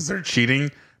boxes are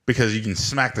cheating because you can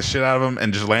smack the shit out of them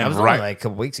and just land like a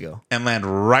couple weeks ago and land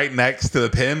right next to the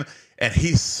pin, and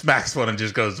he smacks one and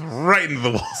just goes right into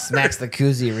the wall. Smacks the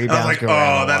koozie, rebounds.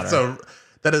 I was like,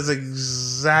 that is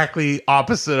exactly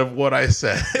opposite of what I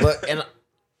said. Look,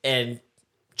 and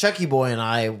Chucky Boy and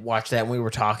I watched that and we were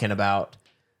talking about,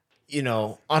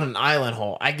 on an island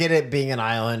hole. I get it being an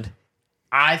island.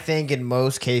 I think in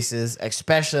most cases,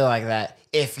 especially like that,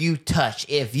 if you touch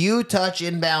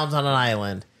inbounds on an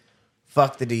island,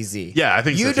 fuck the DZ. Yeah, I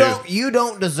think so too. You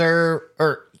don't deserve,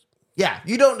 or Yeah,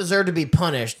 you don't deserve to be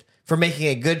punished for making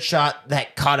a good shot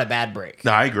that caught a bad break.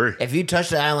 No, I agree. If you touch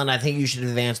the island, I think you should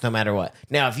advance no matter what.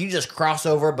 Now, if you just cross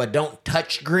over but don't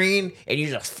touch green and you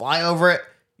just fly over it,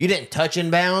 you didn't touch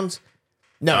inbounds.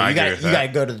 No, you got to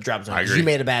go to the drop zone because you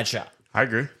made a bad shot. I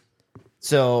agree.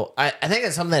 So I think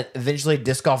it's something that eventually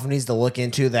disc golf needs to look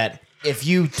into, that if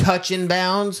you touch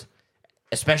inbounds,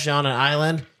 especially on an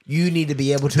island, you need to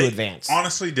be able to advance.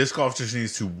 Honestly, disc golf just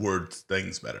needs to word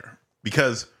things better.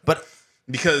 Because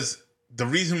the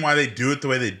reason why they do it the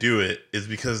way they do it is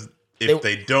because if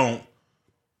they don't,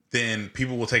 then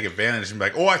people will take advantage and be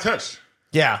like, oh, I touched.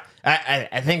 Yeah,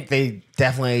 I think they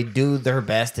definitely do their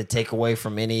best to take away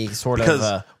from any sort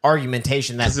of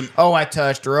argumentation that, I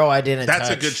touched or I didn't touch. That's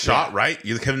a good shot, right?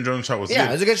 The Kevin Jones shot was good. Yeah,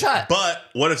 it was a good shot. But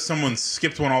what if someone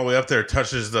skipped one all the way up there,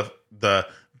 touches the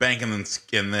bank,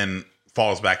 and then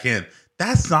falls back in?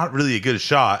 That's not really a good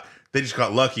shot. They just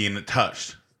got lucky and it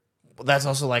touched. Well, that's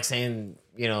also like saying,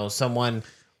 someone...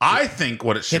 I think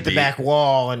what it should hit the back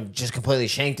wall and just completely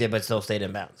shanked it, but still stayed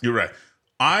in bounds. You're right.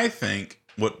 I think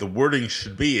what the wording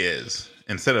should be is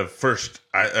instead of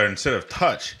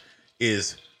touch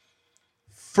is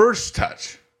first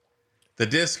touch. The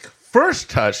disc first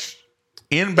touch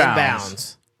in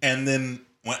bounds, and then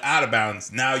went out of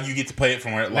bounds. Now you get to play it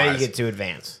from where it lies. Now you get to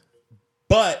advance.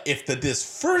 But if the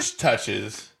disc first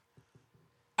touches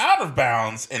out of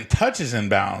bounds and touches in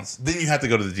bounds, then you have to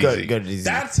go to the DZ. Go to DZ.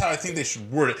 That's how I think they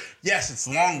should word it. Yes, it's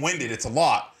long-winded. It's a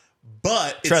lot.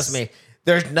 But trust me,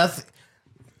 there's nothing...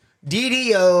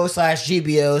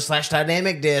 DDO/GBO/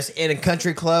 dynamic disc in a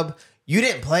country club. You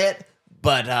didn't play it,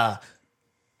 but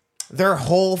their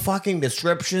whole fucking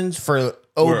descriptions for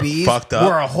OBs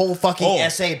were a whole fucking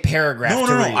essay paragraph. No,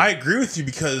 I agree with you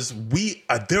because we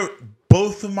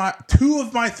two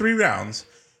of my 3 rounds,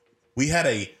 we had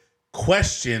a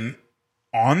question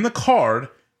on the card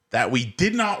that we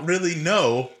did not really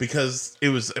know because it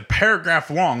was a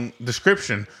paragraph long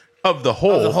description of the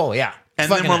hole. Of the hole, yeah.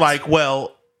 And then we're like,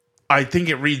 well, I think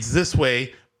it reads this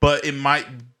way, but it might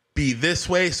be this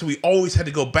way. So we always had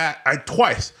to go back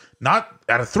twice, not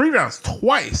out of 3 rounds,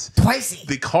 twice.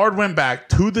 The card went back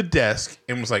to the desk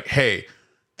and was like, hey,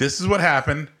 this is what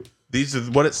happened. These are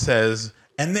what it says.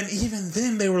 And then even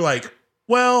then they were like,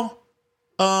 well,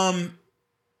 I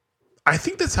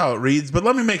think that's how it reads, but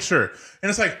let me make sure. And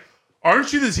it's like,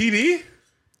 aren't you the TD?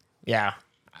 Yeah.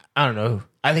 I don't know.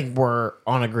 I think we're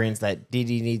on agreement that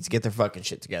DD needs to get their fucking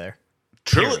shit together.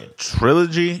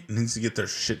 Trilogy needs to get their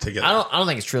shit together. I don't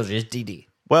think it's Trilogy. It's DD.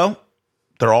 Well,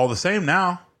 they're all the same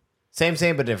now. Same,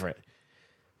 but different.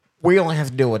 We only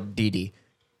have to deal with DD.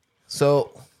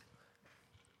 So,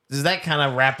 does that kind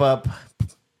of wrap up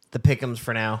the pick'ems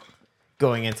for now?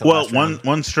 Going into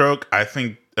one stroke. I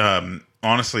think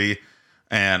honestly,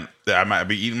 and I might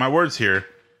be eating my words here,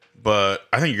 but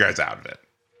I think you guys out of it.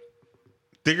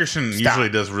 Dickerson usually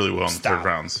does really well in the third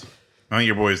rounds. I think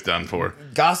your boy's done for.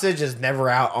 Gossage is never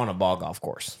out on a ball golf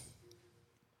course.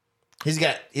 He's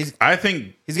got too much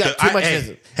vision.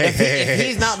 If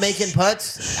he's not making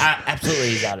putts,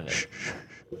 absolutely he's out of it.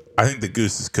 I think the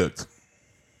goose is cooked.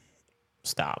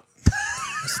 Stop.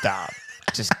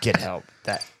 Just get help.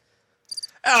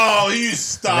 You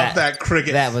stop that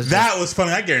cricket. That was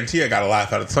funny. I guarantee I got a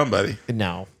laugh out of somebody.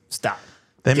 No, stop.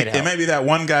 It may be that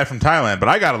one guy from Thailand, but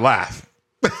I got a laugh.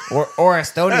 or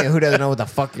Estonia, who doesn't know what the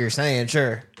fuck you're saying?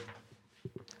 Sure.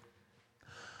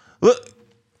 Look,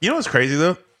 you know what's crazy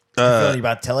though? I feel like you're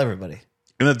about to tell everybody.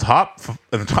 In the top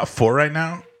 4 right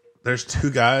now, there's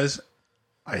 2 guys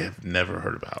I have never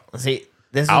heard about. See,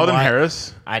 this is Alden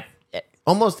Harris.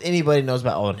 Almost anybody knows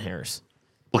about Alden Harris.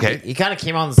 Okay, he kind of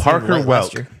came on the scene Parker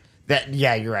Welk.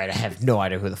 Yeah, you're right. I have no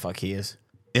idea who the fuck he is.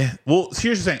 Yeah. Well,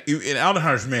 here's the thing. And Alden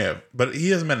Harris may have, but he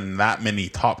hasn't been in that many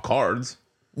top cards.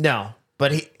 No,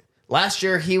 but last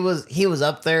year he was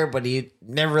up there, but he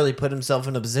never really put himself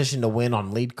in a position to win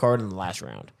on lead card in the last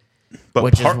round.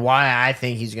 Which is why I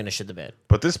think he's going to shit the bed.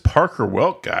 But this Parker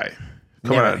Welk guy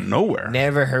coming out of nowhere.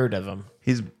 Never heard of him.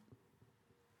 He's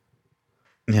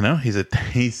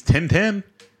 10-10.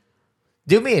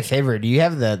 Do me a favor. Do you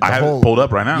have the I have whole it pulled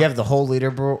up right now? You have the whole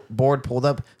leaderboard pulled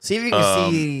up. See if you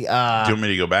can see. Do you want me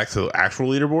to go back to the actual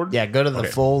leaderboard? Yeah, go to the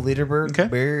full leaderboard.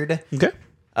 Okay.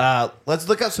 Let's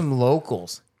look up some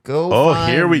locals.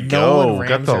 Here we go.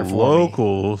 Got the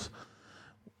locals.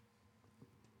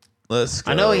 Let's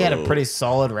go. I know he had a pretty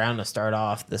solid round to start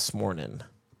off this morning.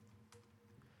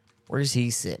 Where's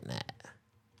he sitting at?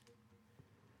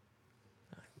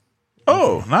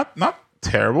 Oh, not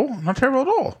terrible. Not terrible at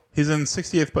all. He's in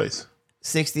 68th place.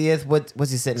 60th?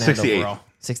 What's he sitting at overall?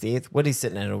 68th? What is he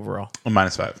sitting at overall?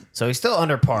 -5. So he's still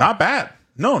under par. Not bad.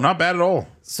 No, not bad at all.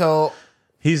 So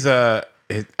he's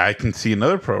I can see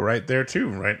another pro right there too,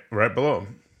 right below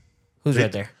him. Who's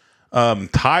right there?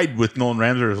 Tied with Nolan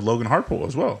Ramsey is Logan Hartpool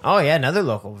as well. Oh yeah, another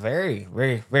local. Very,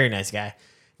 very, very nice guy.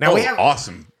 Now we have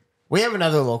awesome. We have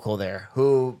another local there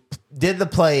who did the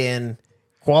play-in,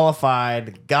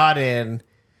 qualified, got in,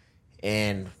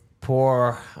 and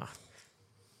poor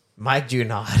Mike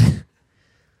Junod.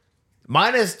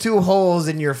 Minus 2 holes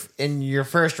in your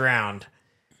first round.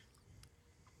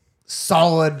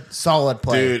 Solid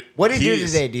play. Dude, what did he do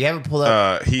today? Do you have it pulled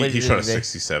up? He shot a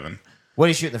 67. What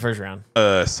did he shoot in the first round?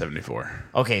 74.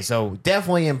 Okay, so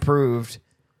definitely improved.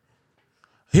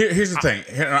 Here's the thing.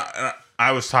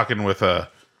 I was talking with our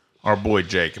boy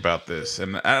Jake about this,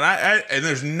 and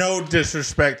there's no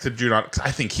disrespect to Junod, because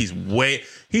I think he's way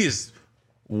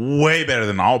better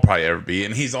than I'll probably ever be,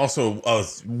 and he's also a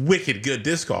wicked good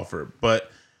disc golfer. But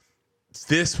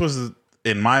this was,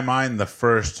 in my mind, the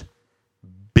first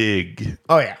big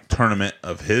tournament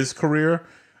of his career,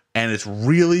 and it's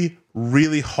really,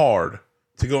 really hard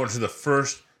to go into the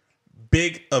first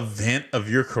big event of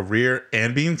your career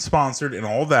and being sponsored and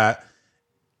all that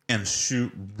and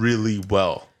shoot really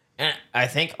well. And I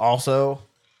think also,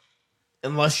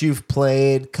 unless you've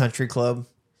played country club,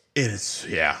 it's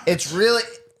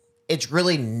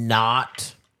really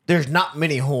not. There's not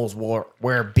many holes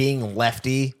where being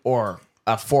lefty or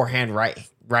a forehand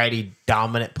righty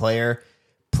dominant player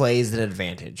plays an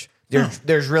advantage.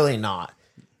 There's really not.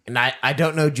 And I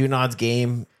don't know Junod's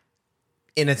game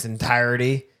in its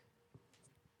entirety,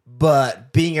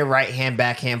 but being a right-hand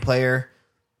backhand player,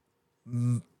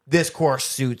 this course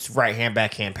suits right-hand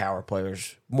backhand power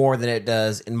players more than it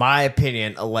does, in my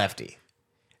opinion, a lefty.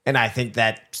 And I think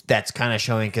that's kind of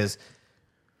showing, because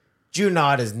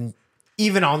Junod is,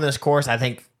 even on this course, I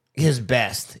think his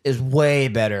best is way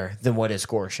better than what his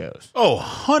score shows. Oh,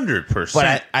 100%.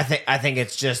 But I think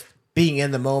it's just being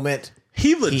in the moment.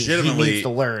 He legitimately he needs to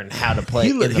learn how to play.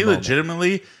 He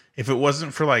legitimately, if it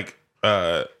wasn't for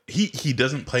he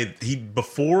doesn't play.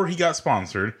 Before he got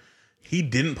sponsored, he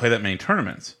didn't play that many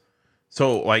tournaments.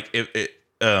 So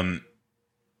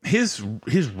his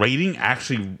rating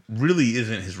actually really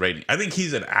isn't his rating. I think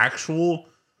he's an actual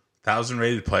 1,000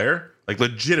 rated player. Like,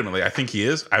 legitimately, I think he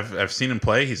is. I've seen him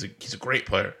play. He's a great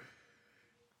player.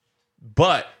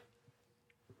 But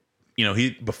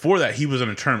before that, he was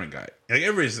a tournament guy. Like,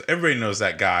 everybody knows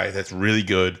that guy that's really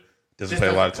good, doesn't play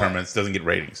a lot of tournaments, doesn't get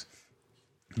ratings.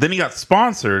 Then he got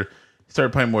sponsored,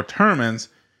 started playing more tournaments,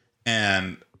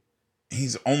 and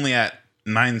he's only at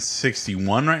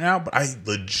 961 right now. But I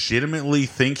legitimately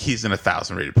think he's an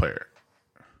 1,000 rated player.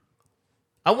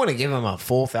 I want to give him a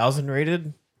full 1,000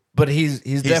 rated, but he's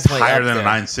definitely higher up than there. a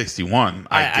 961.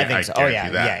 I think so. Oh yeah,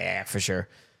 that. yeah, for sure.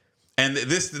 And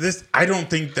this I don't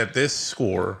think that this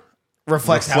score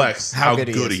reflects how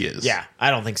good he is. Yeah, I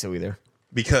don't think so either.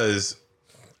 Because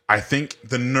I think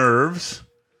the nerves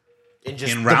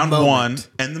in round one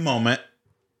and the moment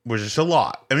was just a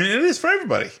lot. I mean, it is for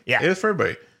everybody. Yeah. It is for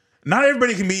everybody. Not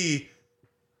everybody can be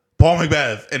Paul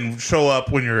McBeth and show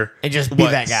up when you're and just be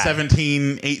that guy.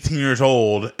 17, 18 years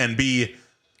old and be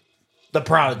the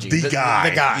prodigy. The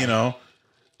guy.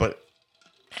 But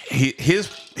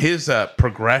his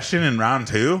progression in round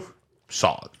two,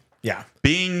 solid. Yeah.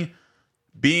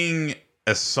 Being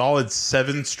a solid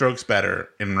 7 strokes better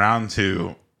in round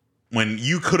two when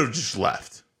you could have just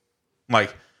left.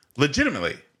 Like,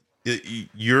 legitimately,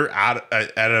 you're out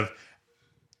of,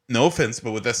 no offense,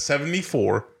 but with a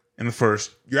 74 in the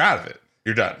first, you're out of it.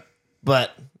 You're done.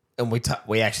 But, and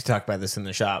we actually talked about this in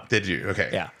the shop. Did you? Okay.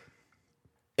 Yeah.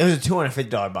 It was a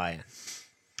 $250 buy-in.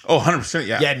 Oh, 100%,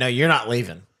 yeah. Yeah, no, you're not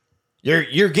leaving.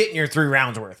 You're getting your 3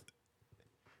 rounds worth.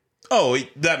 Oh,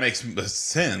 that makes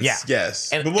sense. Yeah.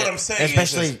 Yes. And, but what I'm saying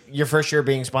especially your first year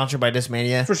being sponsored by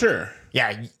Discmania. For sure.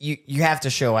 Yeah, you have to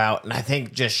show out, and I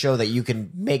think just show that you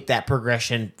can make that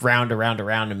progression round to round to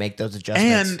round and make those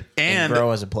adjustments and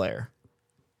grow as a player.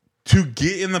 To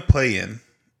get in the play-in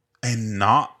and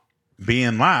not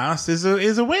being last is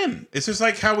a win. It's just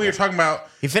like how we were talking about.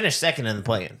 He finished second in the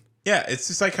play-in. Yeah, it's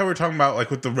just like how we were talking about,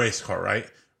 like, with the race car, right?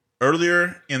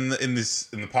 Earlier in the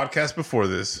podcast before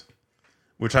this,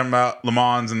 we were talking about Le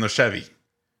Mans and the Chevy,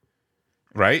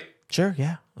 right? Sure.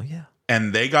 Yeah. Oh yeah.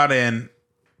 And they got in.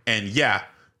 And yeah,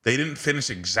 they didn't finish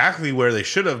exactly where they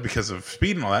should have because of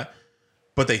speed and all that,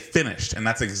 but they finished. And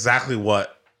that's exactly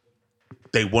what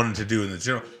they wanted to do in the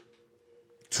general.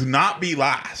 To not be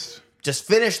last. Just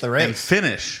finish the race. And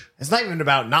finish. It's not even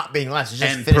about not being last. It's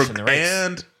just finishing the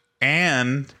race.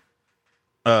 And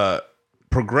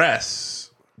progress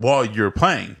while you're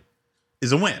playing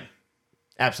is a win.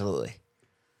 Absolutely.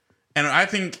 And I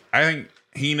think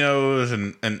he knows.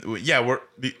 And yeah,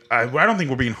 I don't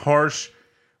think we're being harsh.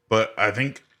 but I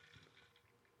think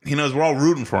he knows we're all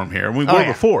rooting for him here, and we were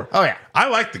before. Oh yeah, I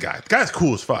like the guy. The guy's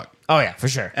cool as fuck. Oh yeah, for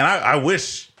sure. And I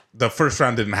wish the first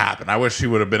round didn't happen. I wish he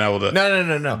would have been able to.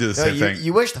 No. Do the same thing.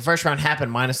 You wish the first round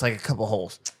happened minus like a couple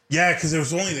holes. Yeah, because there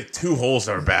was only like 2 holes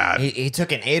that were bad. He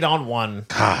took an 8-on-1.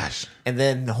 Gosh. And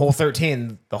then the hole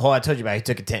 13, the hole I told you about, he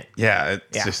took a 10. Yeah,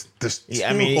 it's just there's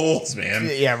 2 holes, man.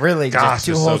 Yeah, really. Gosh, just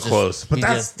 2 they're holes. so close. But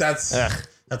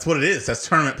that's what it is. That's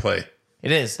tournament play.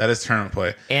 It is. That is tournament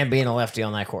play. And being a lefty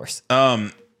on that course.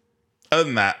 Other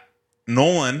than that,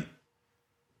 Nolan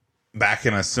back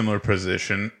in a similar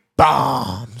position.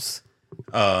 Bombs.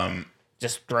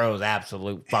 Just throws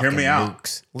absolute fucking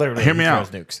nukes. Literally, hear me throws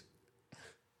out. Nukes.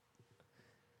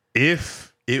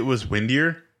 If it was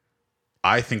windier,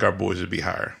 I think our boys would be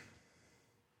higher.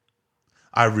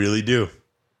 I really do.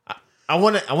 I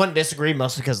wouldn't disagree,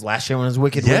 mostly because last year when it was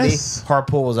wicked windy,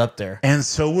 Harpool was up there. And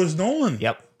so was Nolan.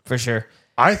 Yep, for sure.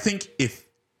 I think if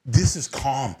this is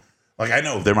calm, like I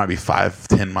know there might be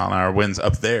 5-10 mile an hour winds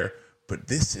up there, but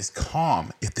this is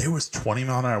calm. If there was 20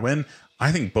 mile an hour wind,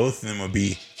 I think both of them would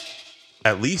be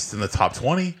at least in the top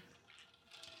 20.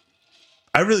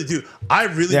 I really do. I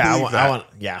really believe that.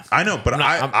 I know, but I'm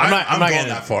not going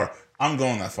that far. I'm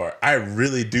going that far. I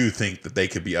really do think that they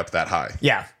could be up that high.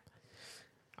 Yeah.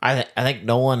 I think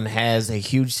Nolan has a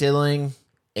huge ceiling,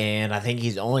 and I think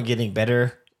he's only getting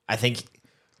better. I think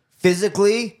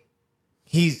physically,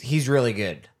 he's really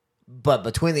good. But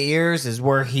between the ears is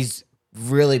where he's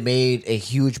really made a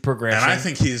huge progression. And I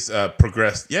think he's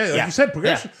progressed. Yeah, like you said,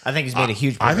 progression. Yeah. I think he's made a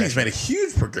huge progression. I think he's made a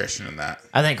huge progression in that.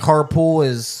 I think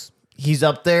Harpool he's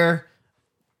up there,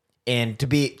 and to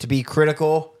be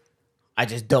critical, I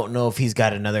just don't know if he's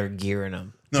got another gear in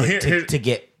him to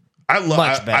get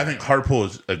much better. I think Harpool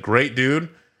is a great dude.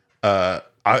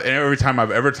 Every time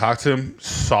I've ever talked to him,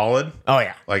 solid. Oh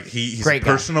yeah, like he's great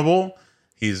personable. Guy.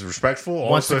 He's respectful.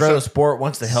 Wants to grow the sport.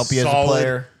 Wants to help you as a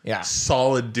player. Yeah,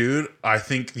 solid dude. I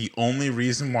think the only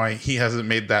reason why he hasn't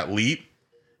made that leap,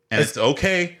 and it's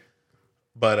okay,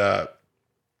 but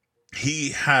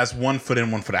he has 1 foot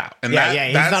in, 1 foot out. And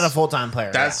he's not a full-time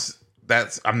player. That's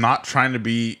I'm not trying to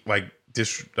be like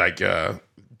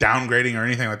downgrading or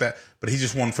anything like that, but he's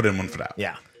just 1 foot in, 1 foot out.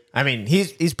 Yeah. I mean,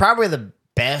 he's probably the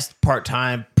best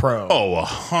part-time pro. Oh,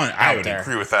 100. I would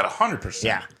agree with that 100%.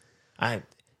 Yeah.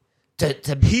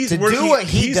 He's do what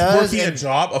he does. He's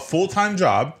working a full-time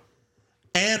job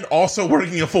and also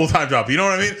working a full-time job. You know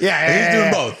what I mean? Yeah. He's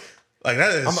doing both. Like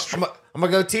that is. I'm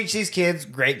gonna go teach these kids.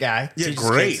 Great guy. Yeah,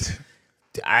 great.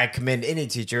 I commend any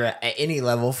teacher at any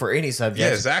level for any subject.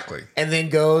 Yeah, exactly. And then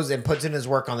goes and puts in his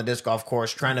work on the disc golf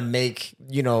course, trying to make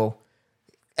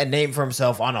a name for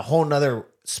himself on a whole nother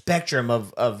spectrum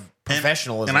of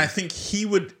professionalism. And I think he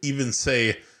would even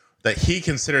say that he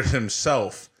considers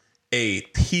himself a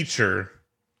teacher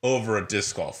over a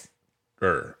disc golf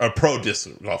or a pro disc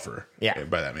golfer. Yeah.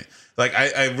 By that I mean, like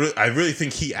I really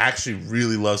think he actually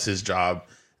really loves his job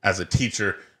as a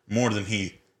teacher more than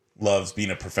he loves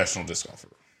being a professional disc golfer.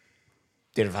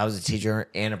 Dude, if I was a teacher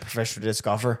and a professional disc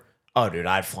golfer, oh dude,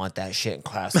 I'd flaunt that shit in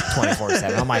class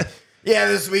 24/7. I'm like, yeah,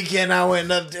 this weekend I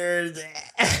went up there.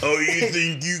 Oh, you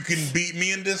think you can beat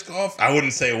me in disc golf? I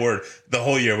wouldn't say a word. The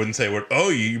whole year I wouldn't say a word. Oh,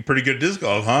 you're pretty good at disc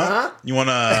golf, huh? Uh-huh. You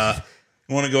wanna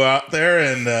go out there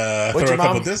and throw a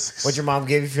couple discs? What'd your mom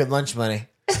give you for your lunch money?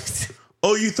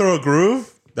 Oh, you throw a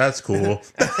groove? That's cool.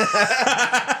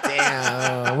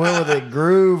 Damn, went with a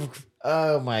groove.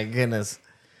 Oh my goodness.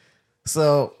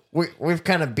 So we've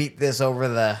kind of beat this over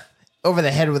the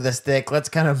head with a stick. Let's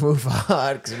kind of move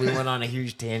on because we went on a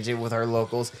huge tangent with our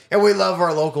locals, and we love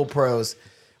our local pros,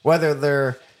 whether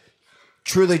they're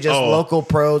truly just local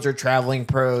pros or traveling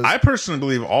pros. I personally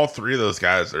believe all 3 of those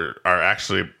guys are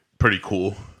actually pretty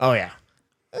cool. Oh yeah.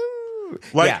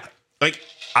 Like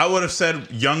I would have said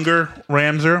younger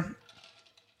Ramser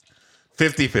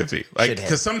 50-50. Like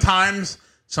because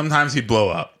sometimes he'd blow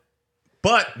up.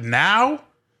 But now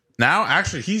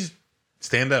actually he's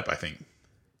stand up, I think.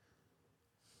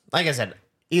 Like I said,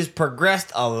 he's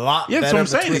progressed a lot better. Yeah, that's what I'm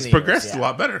saying. He's progressed a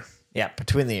lot better. Yeah,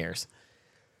 between the years.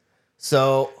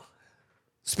 So,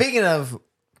 speaking of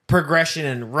progression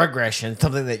and regression,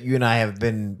 something that you and I have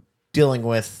been dealing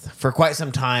with for quite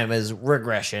some time is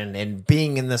regression and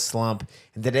being in the slump.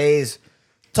 And today's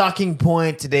talking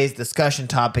point, today's discussion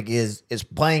topic is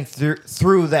playing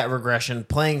through that regression,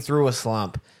 playing through a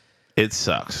slump. It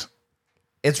sucks.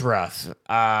 It's rough.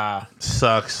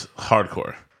 Sucks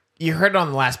hardcore. You heard on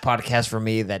the last podcast from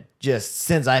me that just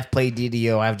since I've played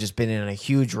DDO, I've just been in a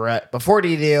huge rut. Before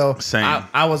DDO, same.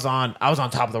 I was on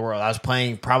top of the world. I was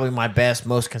playing probably my best,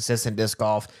 most consistent disc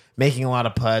golf, making a lot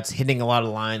of putts, hitting a lot of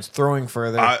lines, throwing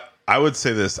further. I would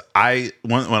say this.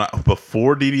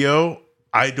 Before DDO,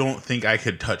 I don't think I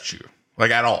could touch you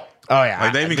like at all. Oh yeah,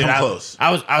 like they didn't even come close.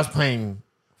 I was playing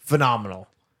phenomenal.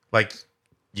 Like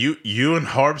you and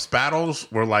Harb's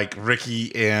battles were like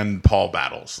Ricky and Paul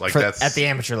battles. Like that's at the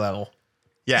amateur level.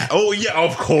 Yeah. Oh yeah.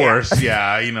 Of course.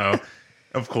 Yeah. You know.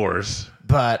 Of course.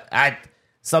 But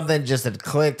something just had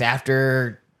clicked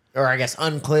after, or I guess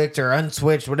unclicked or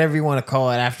unswitched, whatever you want to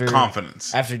call it. After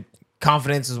confidence. After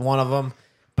confidence is one of them.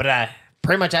 But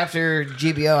pretty much after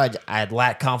GBO, I had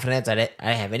lacked confidence. I didn't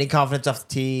have any confidence off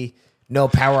the tee. No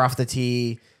power off the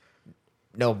tee.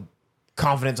 No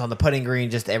confidence on the putting green.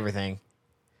 Just everything.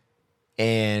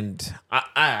 And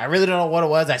I really don't know what it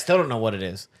was. I still don't know what it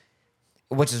is.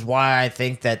 Which is why I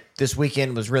think that this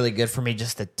weekend was really good for me,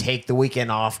 just to take the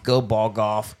weekend off, go ball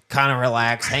golf, kind of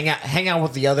relax, hang out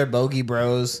with the other bogey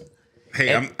bros.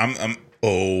 Hey, I'm.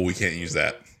 Oh, we can't use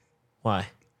that. Why?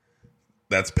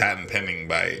 That's patent pending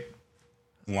by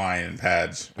Lion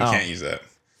Pads. We can't use that.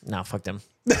 No, fuck them.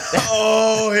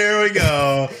 Oh, here we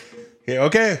go. Yeah,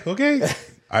 okay.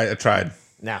 I tried.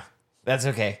 No, that's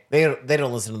okay. They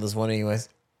don't listen to this one anyways.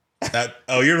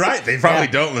 You're right. They probably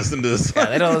don't listen to this. Yeah,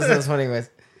 they don't listen to this one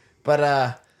anyways.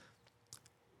 But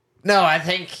no, I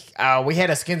think we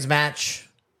had a skins match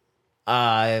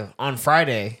on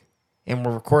Friday, and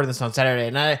we're recording this on Saturday.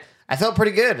 And I felt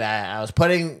pretty good. I was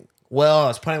putting well. I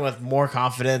was putting with more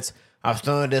confidence. I was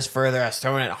throwing this further. I was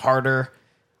throwing it harder.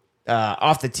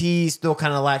 Off the tee, still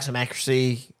kind of lacked some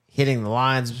accuracy hitting the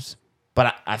lines,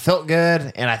 but I felt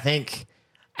good. And I think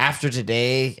after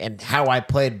today and how I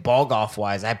played ball golf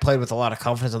wise, I played with a lot of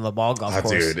confidence on the ball golf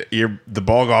course. Dude, the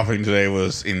ball golfing today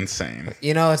was insane.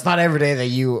 You know, it's not every day that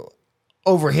you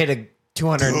overhit a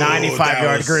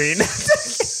 295-yard green.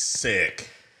 Sick.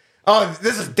 Oh,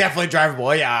 this is definitely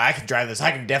drivable. Yeah, I can drive this.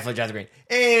 I can definitely drive the green.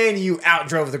 And you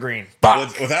outdrove the green.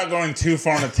 Without going too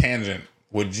far on a tangent,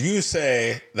 would you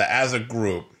say that as a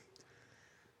group,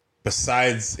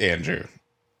 besides Andrew,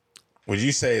 would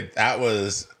you say that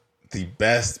was the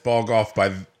best ball golf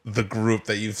by the group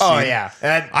that you've seen? Oh yeah,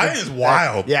 I think it's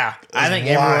wild. I think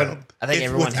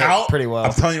everyone hit pretty well.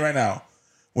 I'm telling you right now,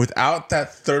 without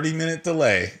that 30-minute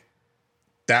delay,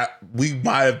 that we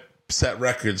might have set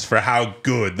records for how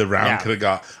good the round could have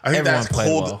got. I think that's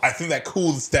cooled. Well. I think that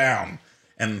cools down,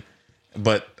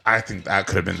 but I think that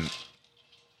could have been,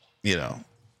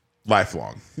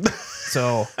 lifelong.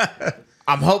 So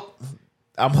I'm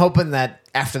hoping that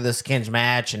after the skins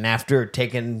match and after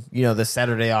taking, the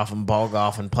Saturday off in ball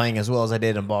golf and playing as well as I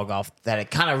did in ball golf, that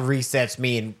it kind of resets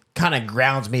me and kind of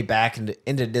grounds me back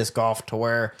into disc golf to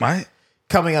where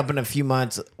coming up in a few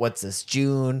months, what's this,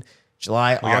 June,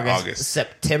 July, August,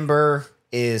 September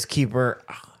is keeper.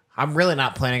 I'm really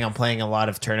not planning on playing a lot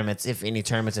of tournaments, if any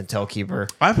tournaments, until keeper.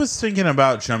 I was thinking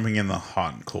about jumping in the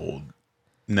hot and cold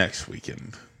next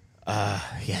weekend.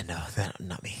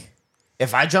 Not me.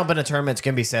 If I jump in a tournament, it's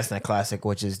going to be Cessna Classic,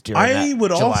 which is during I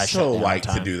would also like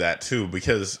to do that, too,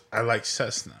 because I like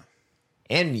Cessna.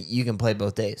 And you can play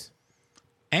both days.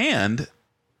 And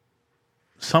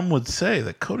some would say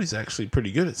that Cody's actually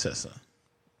pretty good at Cessna.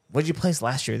 What did you place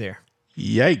last year there?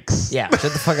 Yikes. Yeah,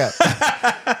 shut the fuck up.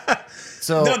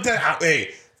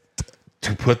 Hey,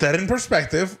 to put that in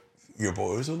perspective, your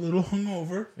boy was a little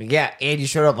hungover. Yeah, and you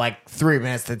showed up like 3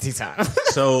 minutes to tea time.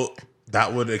 So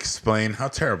that would explain how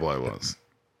terrible I was.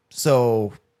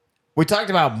 So we talked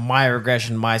about my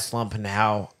regression, my slump, and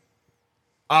how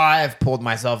I've pulled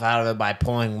myself out of it by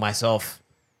pulling myself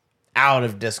out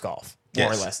of disc golf,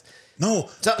 more or less. No.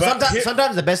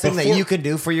 Sometimes the best thing that you can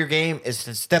do for your game is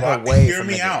to step away from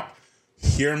the game.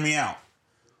 Hear me out.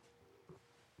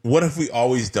 What have we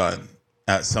always done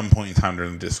at some point in time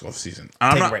during the disc golf season?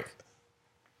 Take a break.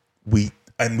 We've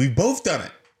both done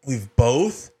it. We've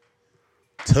both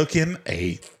taken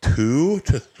a 2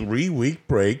 to 3 week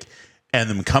break and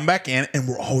then come back in, and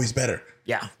we're always better.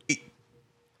 Yeah.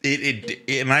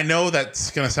 And I know that's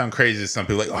gonna sound crazy to some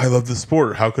people. Like, I love the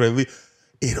sport. How could I leave?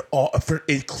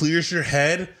 It clears your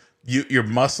head. Your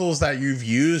muscles that you've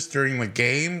used during the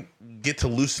game get to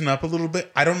loosen up a little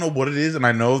bit. I don't know what it is, and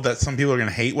I know that some people are gonna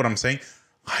hate what I'm saying.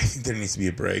 I think there needs to be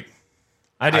a break.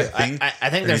 I do. I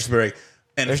think there's a break.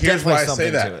 And here's why I say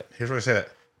that. Here's why I say that.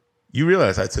 You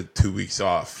realize I took 2 weeks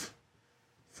off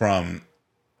from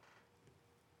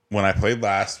when I played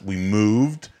last. We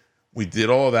moved. We did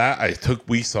all of that. I took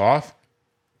weeks off.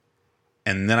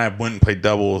 And then I went and played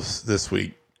doubles this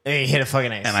week. And you hit a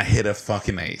fucking ace. And I hit a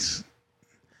fucking ace.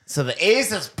 So the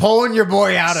ace is pulling your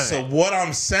boy out of it. So what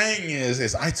I'm saying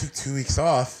is I took 2 weeks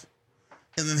off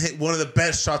and then hit one of the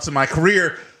best shots of my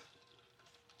career.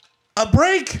 A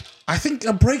break. I think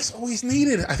a break's always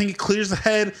needed. I think it clears the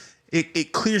head.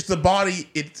 It clears the body.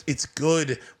 It's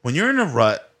good. When you're in a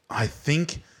rut, I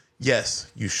think,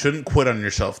 yes, you shouldn't quit on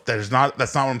yourself. That's not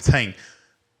what I'm saying.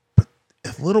 But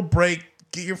a little break,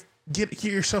 get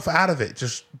yourself out of it.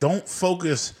 Just don't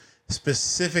focus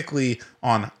specifically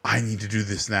on, I need to do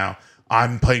this now.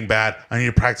 I'm playing bad. I need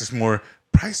to practice more.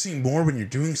 Practicing more when you're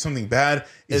doing something bad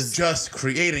is just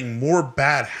creating more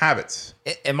bad habits.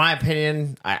 In my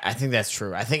opinion, I think that's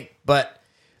true. But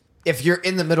if you're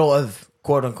in the middle of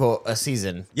quote unquote a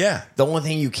season, the only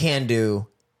thing you can do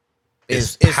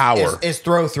is power. Is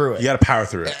throw through it. You got to power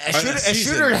through it. A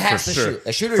shooter has to shoot.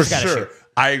 A shooter's got to shoot.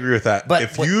 I agree with that. But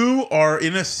if you are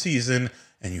in a season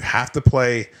and you have to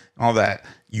play all that,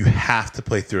 you have to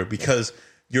play through it because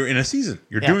you're in a season.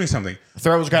 You're doing something.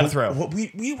 Throw's got to throw.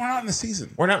 We're not in a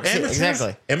season. We're not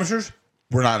exactly. Amateurs,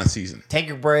 we're not in a season. Take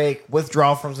your break,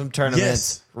 withdraw from some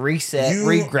tournaments, reset,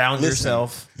 reground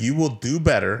yourself. You will do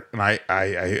better, and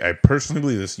I personally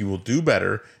believe this. You will do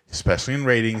better, especially in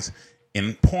ratings,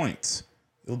 in points.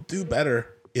 You'll do better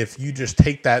if you just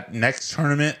take that next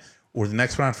tournament or the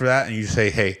next round for that, and you say,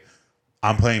 "Hey,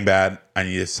 I'm playing bad. I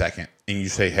need a second." And you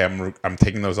say, "Hey, I'm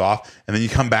taking those off," and then you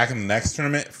come back in the next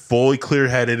tournament fully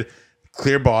clear-headed,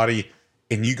 clear body,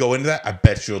 and you go into that. I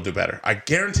bet you'll do better. I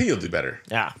guarantee you'll do better.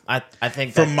 Yeah, I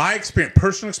think from my experience,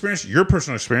 personal experience, your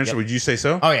personal experience, would you say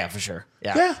so? Oh yeah, for sure.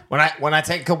 Yeah. When I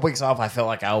take a couple weeks off, I feel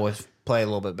like I always play a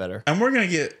little bit better. And we're gonna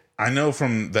get. I know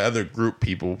from the other group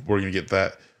people, we're gonna get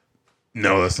that.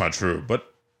 No, that's not true,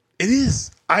 but it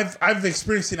is. I've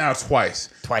experienced it now twice.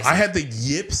 I had the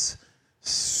yips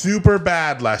super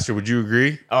bad last year. Would you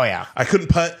agree? Oh, yeah. I couldn't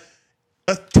putt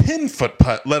a 10-foot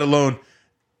putt, let alone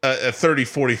a 30,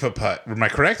 40-foot putt. Am I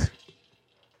correct?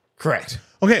 Correct.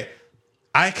 Okay.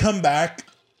 I come back.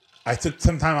 I took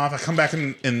some time off. I come back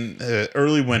in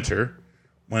early winter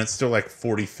when it's still like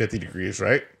 40, 50 degrees,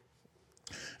 right?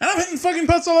 And I'm hitting fucking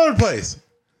putts all over the place.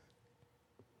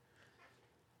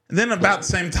 And then about the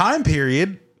same time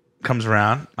period comes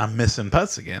around, I'm missing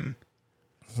putts again.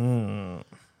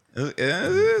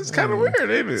 It's kind of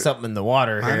weird, ain't it? Something in the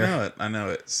water here. I know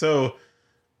it. So,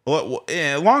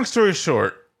 long story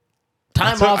short,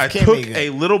 I took a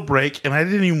little break, and I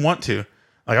didn't even want to.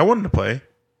 Like, I wanted to play.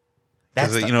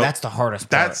 That's the hardest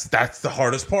part. That's the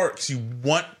hardest part, because you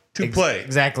want to play.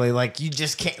 Exactly. Like, you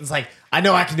just can't. It's like, I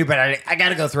know I can do better. I got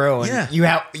to go through. And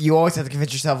you always have to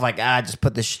convince yourself, like, just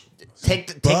put this...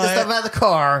 Take the stuff out of the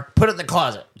car, put it in the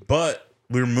closet. But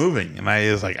we were moving, and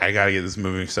I was like, I got to get this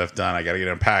moving stuff done. I got to get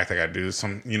it unpacked. I got to do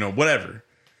some, whatever.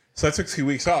 So I took 2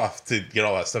 weeks off to get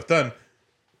all that stuff done.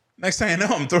 Next thing I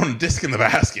know, I'm throwing a disc in the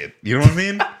basket. You know what I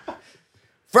mean?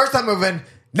 First I'm moving,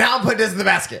 now I'm putting this in the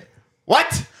basket.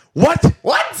 What?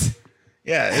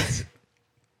 Yeah,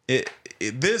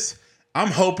 this. I'm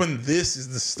hoping this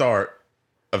is the start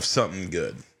of something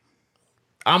good.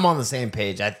 I'm on the same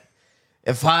page.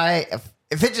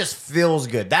 If it just feels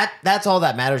good, that's all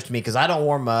that matters to me, because I don't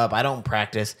warm up, I don't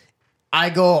practice. I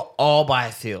go all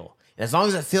by feel. And as long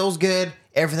as it feels good,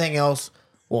 everything else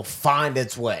will find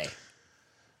its way.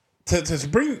 To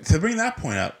bring that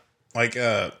point up, like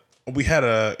we had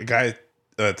a guy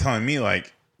telling me,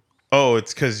 like, oh,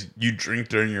 it's because you drink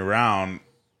during your round.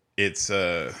 It's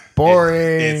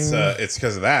boring. It's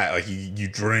because of that. Like, you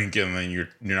drink and then you're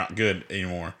not good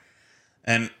anymore.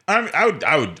 And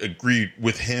I would agree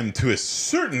with him to a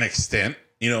certain extent.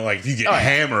 Like, if you get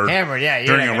hammered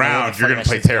during a round, you're going to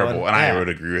play terrible. And I would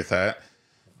agree with that.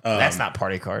 That's not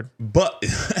party card. But,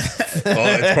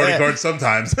 it's party card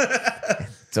sometimes.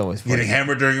 It's always getting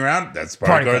hammered during a round, that's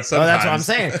party card sometimes. That's what I'm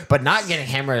saying. But not getting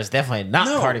hammered is definitely not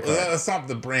party card. That's not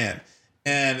the brand.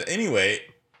 And anyway,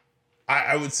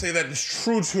 I would say that is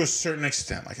true to a certain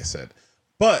extent, like I said.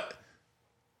 But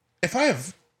if I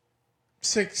have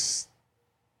 6...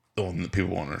 Well,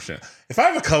 people won't understand. If I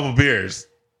have a couple beers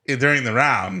during the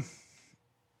round,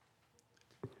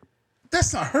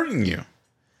 that's not hurting you.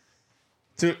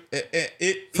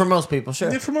 For most people,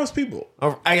 sure. For most people.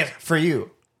 Or, I guess for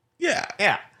you.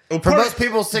 Yeah. Well, for most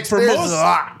people, 6 beers is a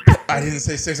lot. I didn't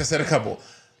say 6. I said a couple.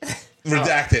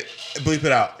 Redact it. Bleep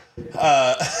it out.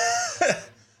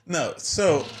 No.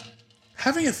 So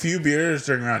having a few beers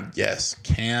during a round, yes,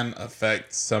 can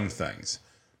affect some things.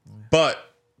 But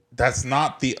that's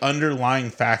not the underlying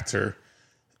factor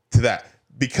to that.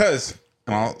 Because,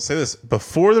 and I'll say this,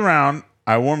 before the round,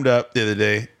 I warmed up the other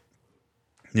day,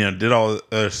 did all the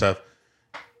other stuff,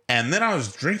 and then I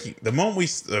was drinking.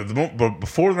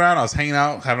 Before the round, I was hanging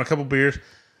out, having a couple beers.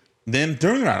 Then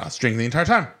during the round, I was drinking the entire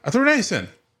time. I threw an ace in. It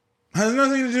has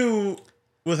nothing to do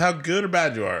with how good or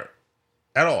bad you are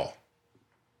at all.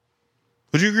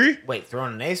 Would you agree? Wait,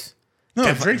 throwing an ace?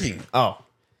 No, drinking. Oh.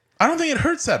 I don't think it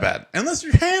hurts that bad unless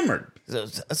you're hammered.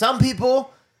 Some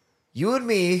people, you and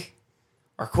me,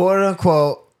 are quote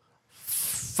unquote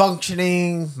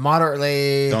functioning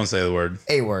moderately. Don't say the word.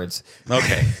 A words.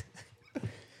 Okay.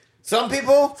 Some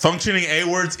people. Functioning A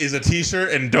words is a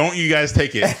t-shirt, and don't you guys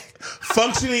take it.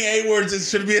 Functioning A words, it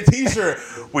should be a t-shirt.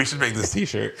 We should make this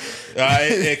t-shirt.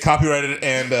 It copyrighted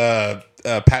and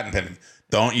patent pending.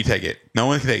 Don't you take it. No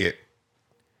one can take it.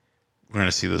 We're going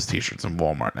to see those t-shirts in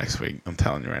Walmart next week. I'm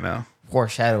telling you right now.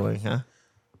 Foreshadowing, huh?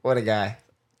 What a guy.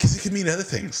 Because it could mean other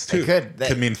things, too. It could. It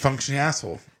could mean functioning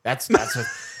asshole. That's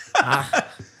what...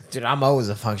 dude, I'm always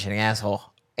a functioning asshole.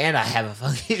 And I have a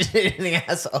functioning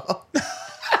asshole.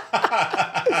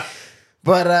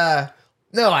 But,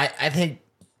 no, I think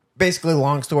basically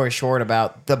long story short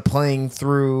about the playing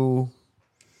through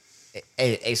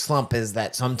a slump is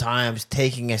that sometimes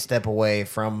taking a step away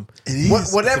from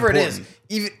whatever it is,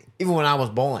 even when I was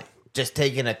bowling, just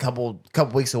taking a couple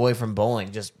weeks away from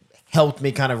bowling just helped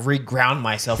me kind of reground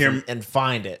myself and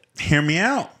find it. Hear me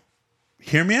out.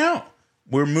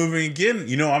 We're moving again.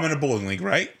 You know, I'm in a bowling league,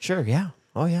 right? Sure, yeah.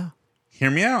 Oh, yeah.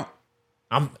 Hear me out.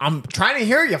 I'm trying to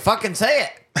hear you fucking say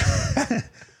it.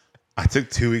 I took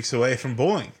 2 weeks away from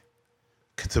bowling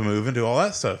to move and do all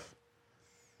that stuff.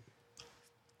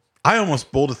 I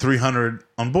almost bowled a 300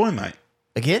 on bowling night.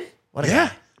 Again? What?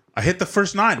 Yeah. I hit the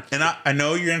first 9. And I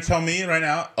know you're going to tell me right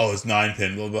now, oh, it's 9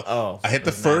 pin, blah, blah. Oh. I hit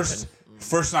the first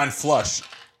 9 flush.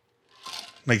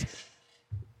 Like,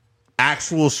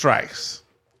 actual strikes.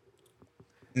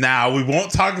 Now, we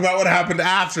won't talk about what happened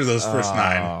after those first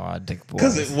 9. Oh, dick boy.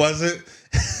 Because it wasn't...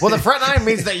 Well, the front 9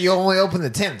 means that you only open the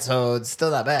 10th, so it's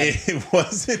still not bad. It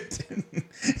wasn't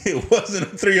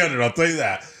a 300, I'll tell you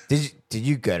that. Did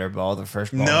you gutter ball the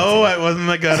first ball? No, it wasn't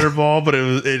a gutter ball, but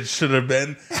it should have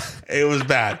been. It was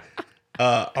bad.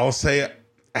 I'll say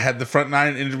I had the front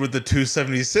 9 ended with the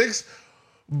 276,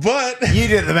 but you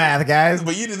did the math, guys.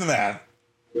 But you did the math.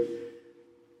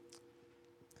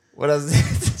 What else?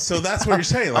 So that's what you're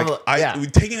saying. Like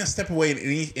taking a step away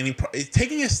in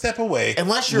taking a step away,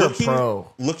 unless you're a pro,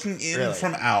 looking in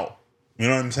from out. You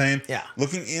know what I'm saying? Yeah.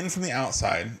 Looking in from the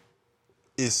outside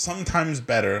is sometimes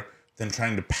better than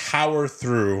trying to power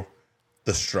through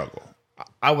the struggle.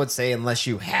 I would say unless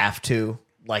you have to,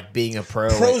 like being a pro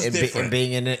and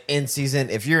being in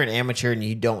season. If you're an amateur and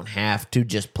you don't have to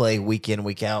just play week in,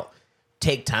 week out,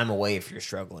 take time away if you're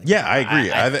struggling. Yeah, I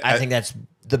agree. I think that's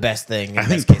the best thing. I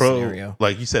think pro, scenario.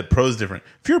 Like you said, pro is different.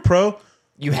 If you're a pro,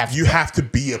 you have to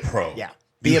be a pro. Yeah,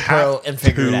 be a pro and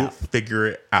figure it out. Figure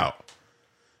it out.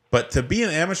 But to be an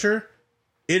amateur,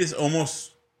 it is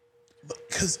almost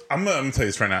because I'm gonna tell you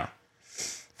this right now.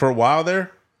 For a while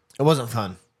there, it wasn't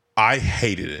fun. I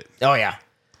hated it. Oh yeah,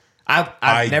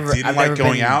 I didn't like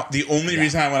going out. The only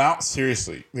reason I went out,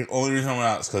 seriously, the only reason I went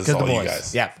out is because of all you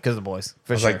guys. Yeah, because of the boys.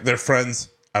 I was like, they're friends.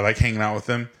 I like hanging out with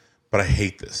them, but I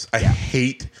hate this. I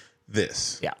hate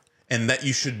this. Yeah, and that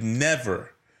you should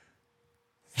never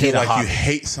feel like you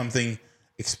hate something,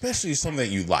 especially something that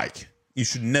you like. You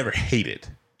should never hate it.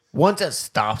 Once it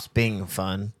stops being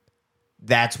fun,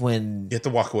 that's when you have to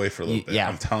walk away for a little bit. Yeah,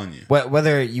 I'm telling you.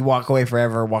 Whether you walk away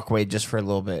forever or walk away just for a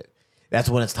little bit, that's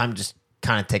when it's time to just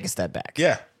kind of take a step back.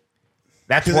 Yeah.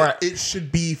 That's where it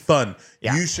should be fun.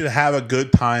 Yeah. You should have a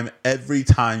good time every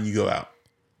time you go out.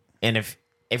 And if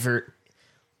you're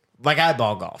like I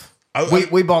ball golf.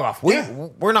 We ball golf.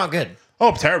 We're not good. Oh,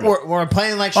 I'm terrible. We're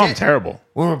playing like shit. Oh, I'm terrible.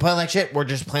 When we're playing like shit, we're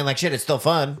just playing like shit. It's still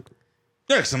fun.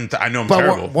 Yeah, I know I'm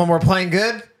terrible. When we're playing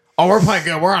good, we're playing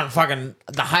good. We're on fucking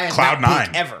the highest Cloud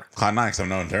 9 ever. Cloud 9, because I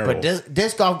know I'm terrible. But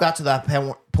disc golf got to that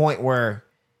point where,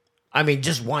 I mean,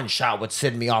 just one shot would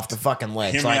send me off the fucking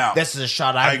ledge. Hear me out. This is a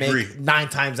shot I make 9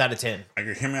 times out of 10. I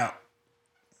agree. Hear me out.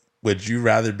 Would you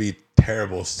rather be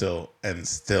terrible still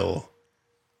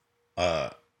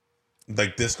like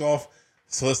disc golf?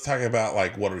 So let's talk about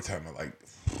what are we talking about? Like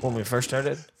when we first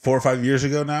started? 4 or 5 years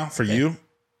ago now for you?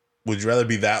 Would you rather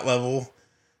be that level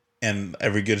and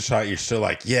every good shot you're still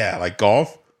like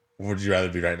golf? Or would you rather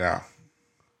be right now?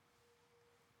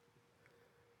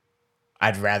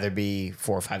 I'd rather be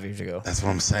 4 or 5 years ago. That's what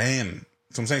I'm saying.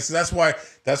 So that's why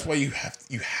you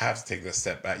have to take this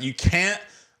step back. You can't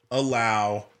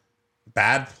allow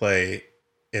bad play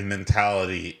and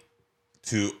mentality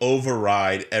to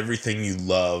override everything you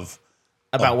love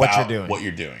about what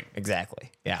you're doing.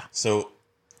 Exactly. Yeah. So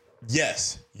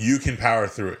yes, you can power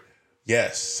through it.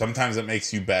 Yes, sometimes it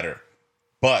makes you better.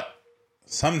 But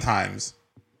sometimes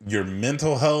your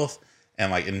mental health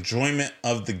and enjoyment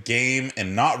of the game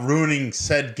and not ruining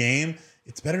said game,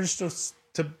 it's better just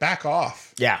to back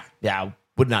off. Yeah. Yeah. I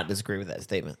would not disagree with that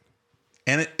statement.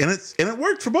 And it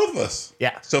worked for both of us.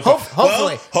 Yeah. So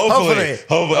hopefully,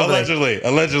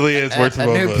 allegedly, it's worked for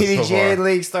both of us. A new PDGA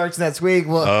league starts next week.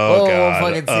 We'll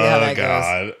fucking see how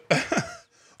that goes.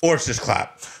 Or it's just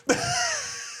clap.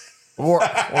 or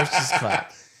it's just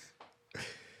clap.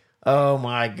 Oh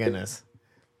my goodness.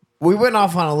 We went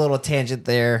off on a little tangent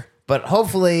there, but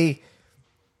hopefully,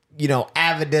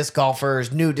 avid disc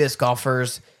golfers, new disc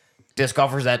golfers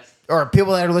that, or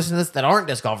people that are listening to this that aren't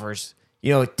disc golfers,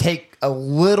 take a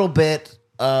little bit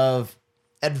of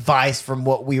advice from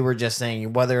what we were just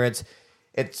saying, whether it's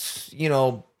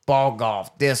ball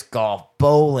golf, disc golf,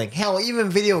 bowling, hell, even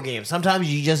video games.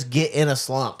 Sometimes you just get in a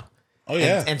slump. Oh,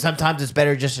 yeah. And sometimes it's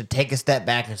better just to take a step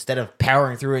back instead of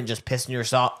powering through and just pissing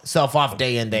yourself off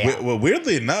day in, day out. Well,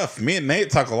 weirdly enough, me and Nate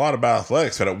talk a lot about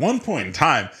athletics, but at one point in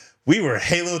time, we were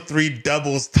Halo 3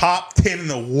 doubles top 10 in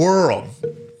the world.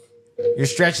 You're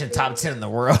stretching top 10 in the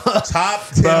world. Top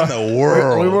 10 in the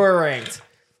world. We were ranked.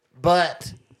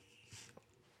 But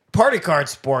Party Card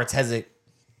Sports has a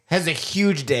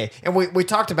huge day. And we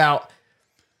talked about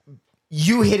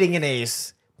you hitting an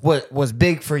ace was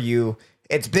big for you.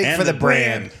 It's big and for the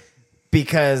brand.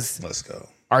 Because let's go.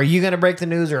 Are you going to break the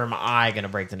news or am I going to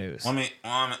break the news? Let me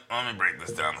break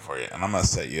this down for you. And I'm going to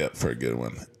set you up for a good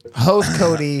one. Host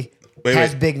Cody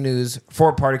has big news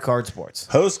for Party Card Sports.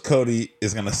 Host Cody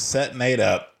is going to set Nate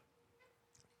up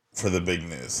for the big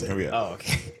news. Here we go. Oh,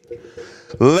 okay.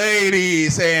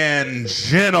 Ladies and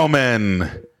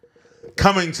gentlemen,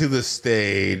 coming to the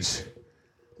stage,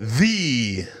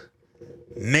 the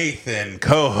Nathan,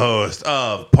 co-host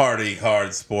of Party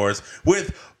Card Sports,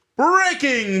 with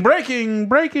breaking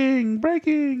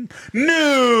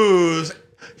news.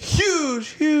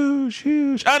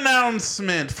 Huge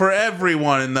announcement for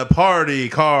everyone in the Party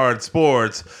Card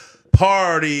Sports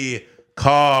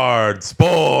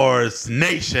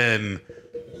Nation.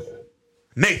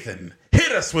 Nathan,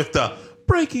 hit us with the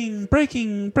breaking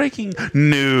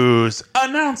news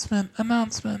announcement.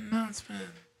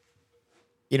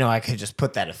 I could just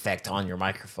put that effect on your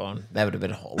microphone. That would have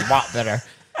been a whole lot better.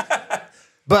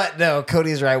 But no,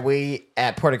 Cody's right. We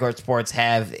at Party Card Sports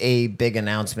have a big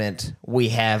announcement. We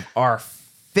have our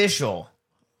official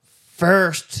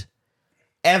first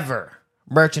ever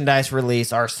merchandise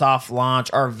release, our soft launch,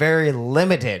 our very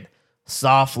limited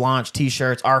soft launch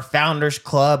t-shirts, our Founders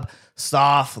Club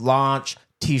soft launch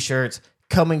t-shirts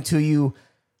coming to you.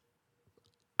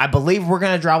 I believe we're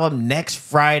going to drop them next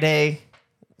Friday.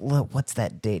 What's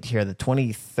that date here? The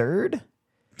 23rd?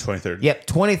 23rd. Yep,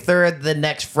 23rd, the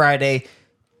next Friday.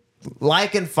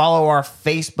 Like and follow our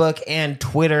Facebook and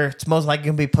Twitter. It's most likely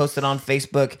going to be posted on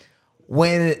Facebook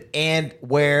when and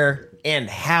where and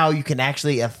how you can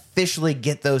actually officially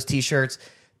get those t-shirts.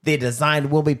 The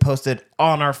design will be posted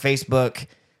on our Facebook.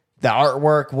 The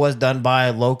artwork was done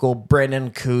by local Brendan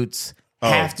Coots.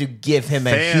 Have to give him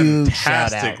a huge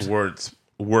shout out. Fantastic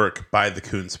work by the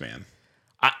Coots man.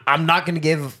 I'm not going to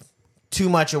give too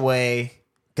much away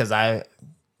because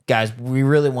guys, we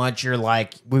really want your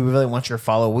like. We really want your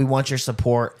follow. We want your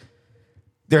support.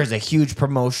 There's a huge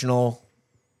promotional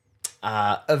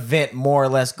event, more or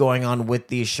less, going on with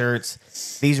these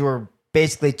shirts. These were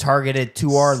basically targeted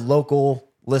to our local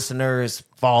listeners,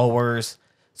 followers,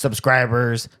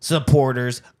 subscribers,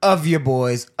 supporters of your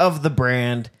boys, of the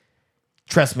brand.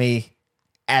 Trust me,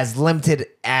 as limited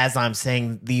as I'm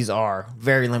saying these are,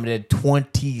 very limited,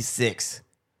 26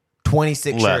 left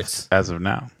shirts. As of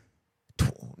now.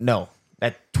 No,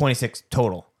 at 26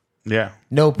 total. Yeah.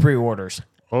 No pre-orders.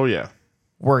 Oh, yeah.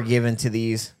 Were given to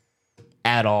these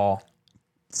at all.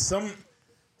 Some,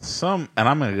 and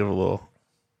I'm going to give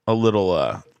a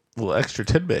little extra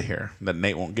tidbit here that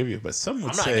Nate won't give you, but some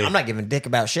would say I'm not giving dick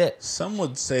about shit. Some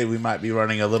would say we might be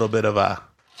running a little bit of a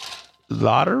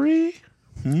lottery.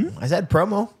 I said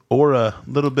promo. Or a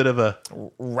little bit of a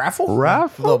raffle.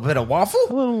 A little bit of waffle.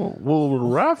 A little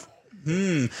raffle.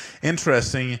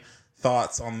 Interesting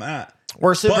thoughts on that.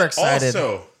 We're super excited.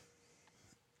 Also,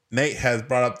 Nate has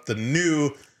brought up the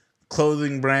new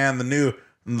clothing brand, the new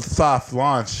soft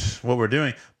launch, what we're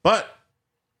doing. But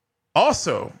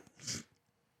also,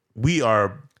 we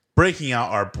are breaking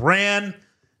out our brand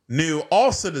new,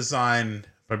 also designed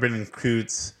by Brendan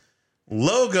Coots,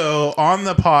 logo on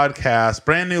the podcast.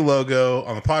 Brand new logo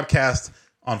on the podcast,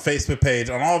 on Facebook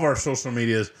page, on all of our social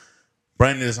medias.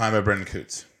 Brand new design by Brendan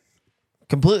Coots.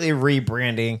 Completely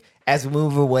rebranding as we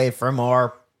move away from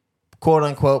our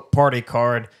quote-unquote party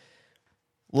card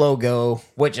logo,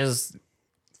 which is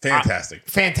fantastic.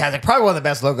 Fantastic. Probably one of the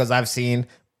best logos I've seen.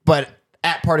 But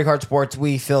at Party Card Sports,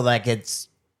 we feel like it's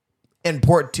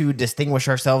important to distinguish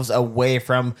ourselves away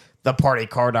from the party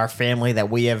card, our family that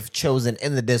we have chosen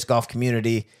in the disc golf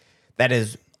community that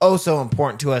is oh so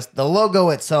important to us. The logo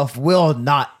itself will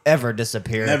not ever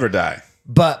disappear. Never die.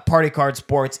 But Party Card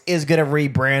Sports is going to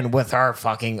rebrand with our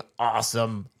fucking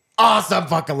awesome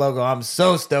fucking logo. I'm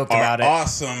so stoked about it.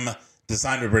 Awesome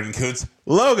designed by Brendan Coots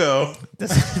logo.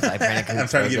 I'm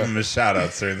trying to give him a shout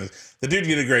out during this. The dude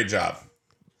did a great job.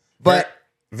 But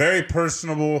very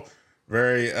personable,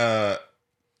 very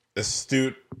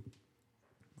astute,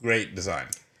 great design.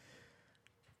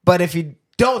 But if you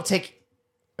don't take,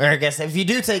 or I guess if you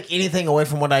do take anything away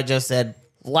from what I just said,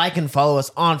 like and follow us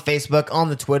on Facebook, on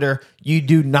the Twitter. You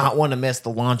do not want to miss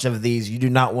the launch of these. You do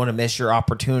not want to miss your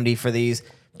opportunity for these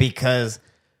because,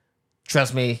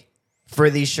 trust me, for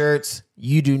these shirts,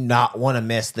 you do not want to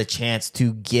miss the chance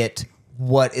to get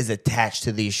what is attached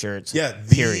to these shirts. Yeah,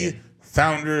 period.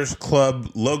 Founders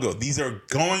Club logo. These are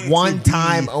going one to be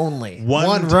time only.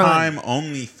 One time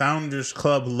only Founders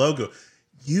Club logo.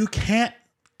 You can't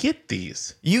get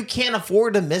these. You can't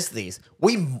afford to miss these.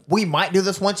 We might do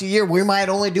this once a year. We might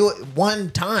only do it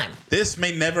one time. This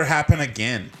may never happen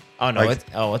again. Oh no!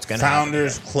 It's gonna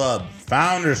Founders Club.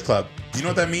 Founders Club. Do you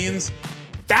know what that means?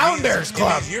 Founders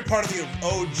Club. You're part of the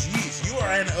OGs. You are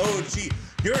an OG.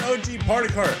 You're an OG party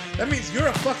card. That means you're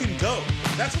a fucking goat.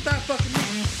 That's what that fucking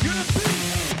means. You're the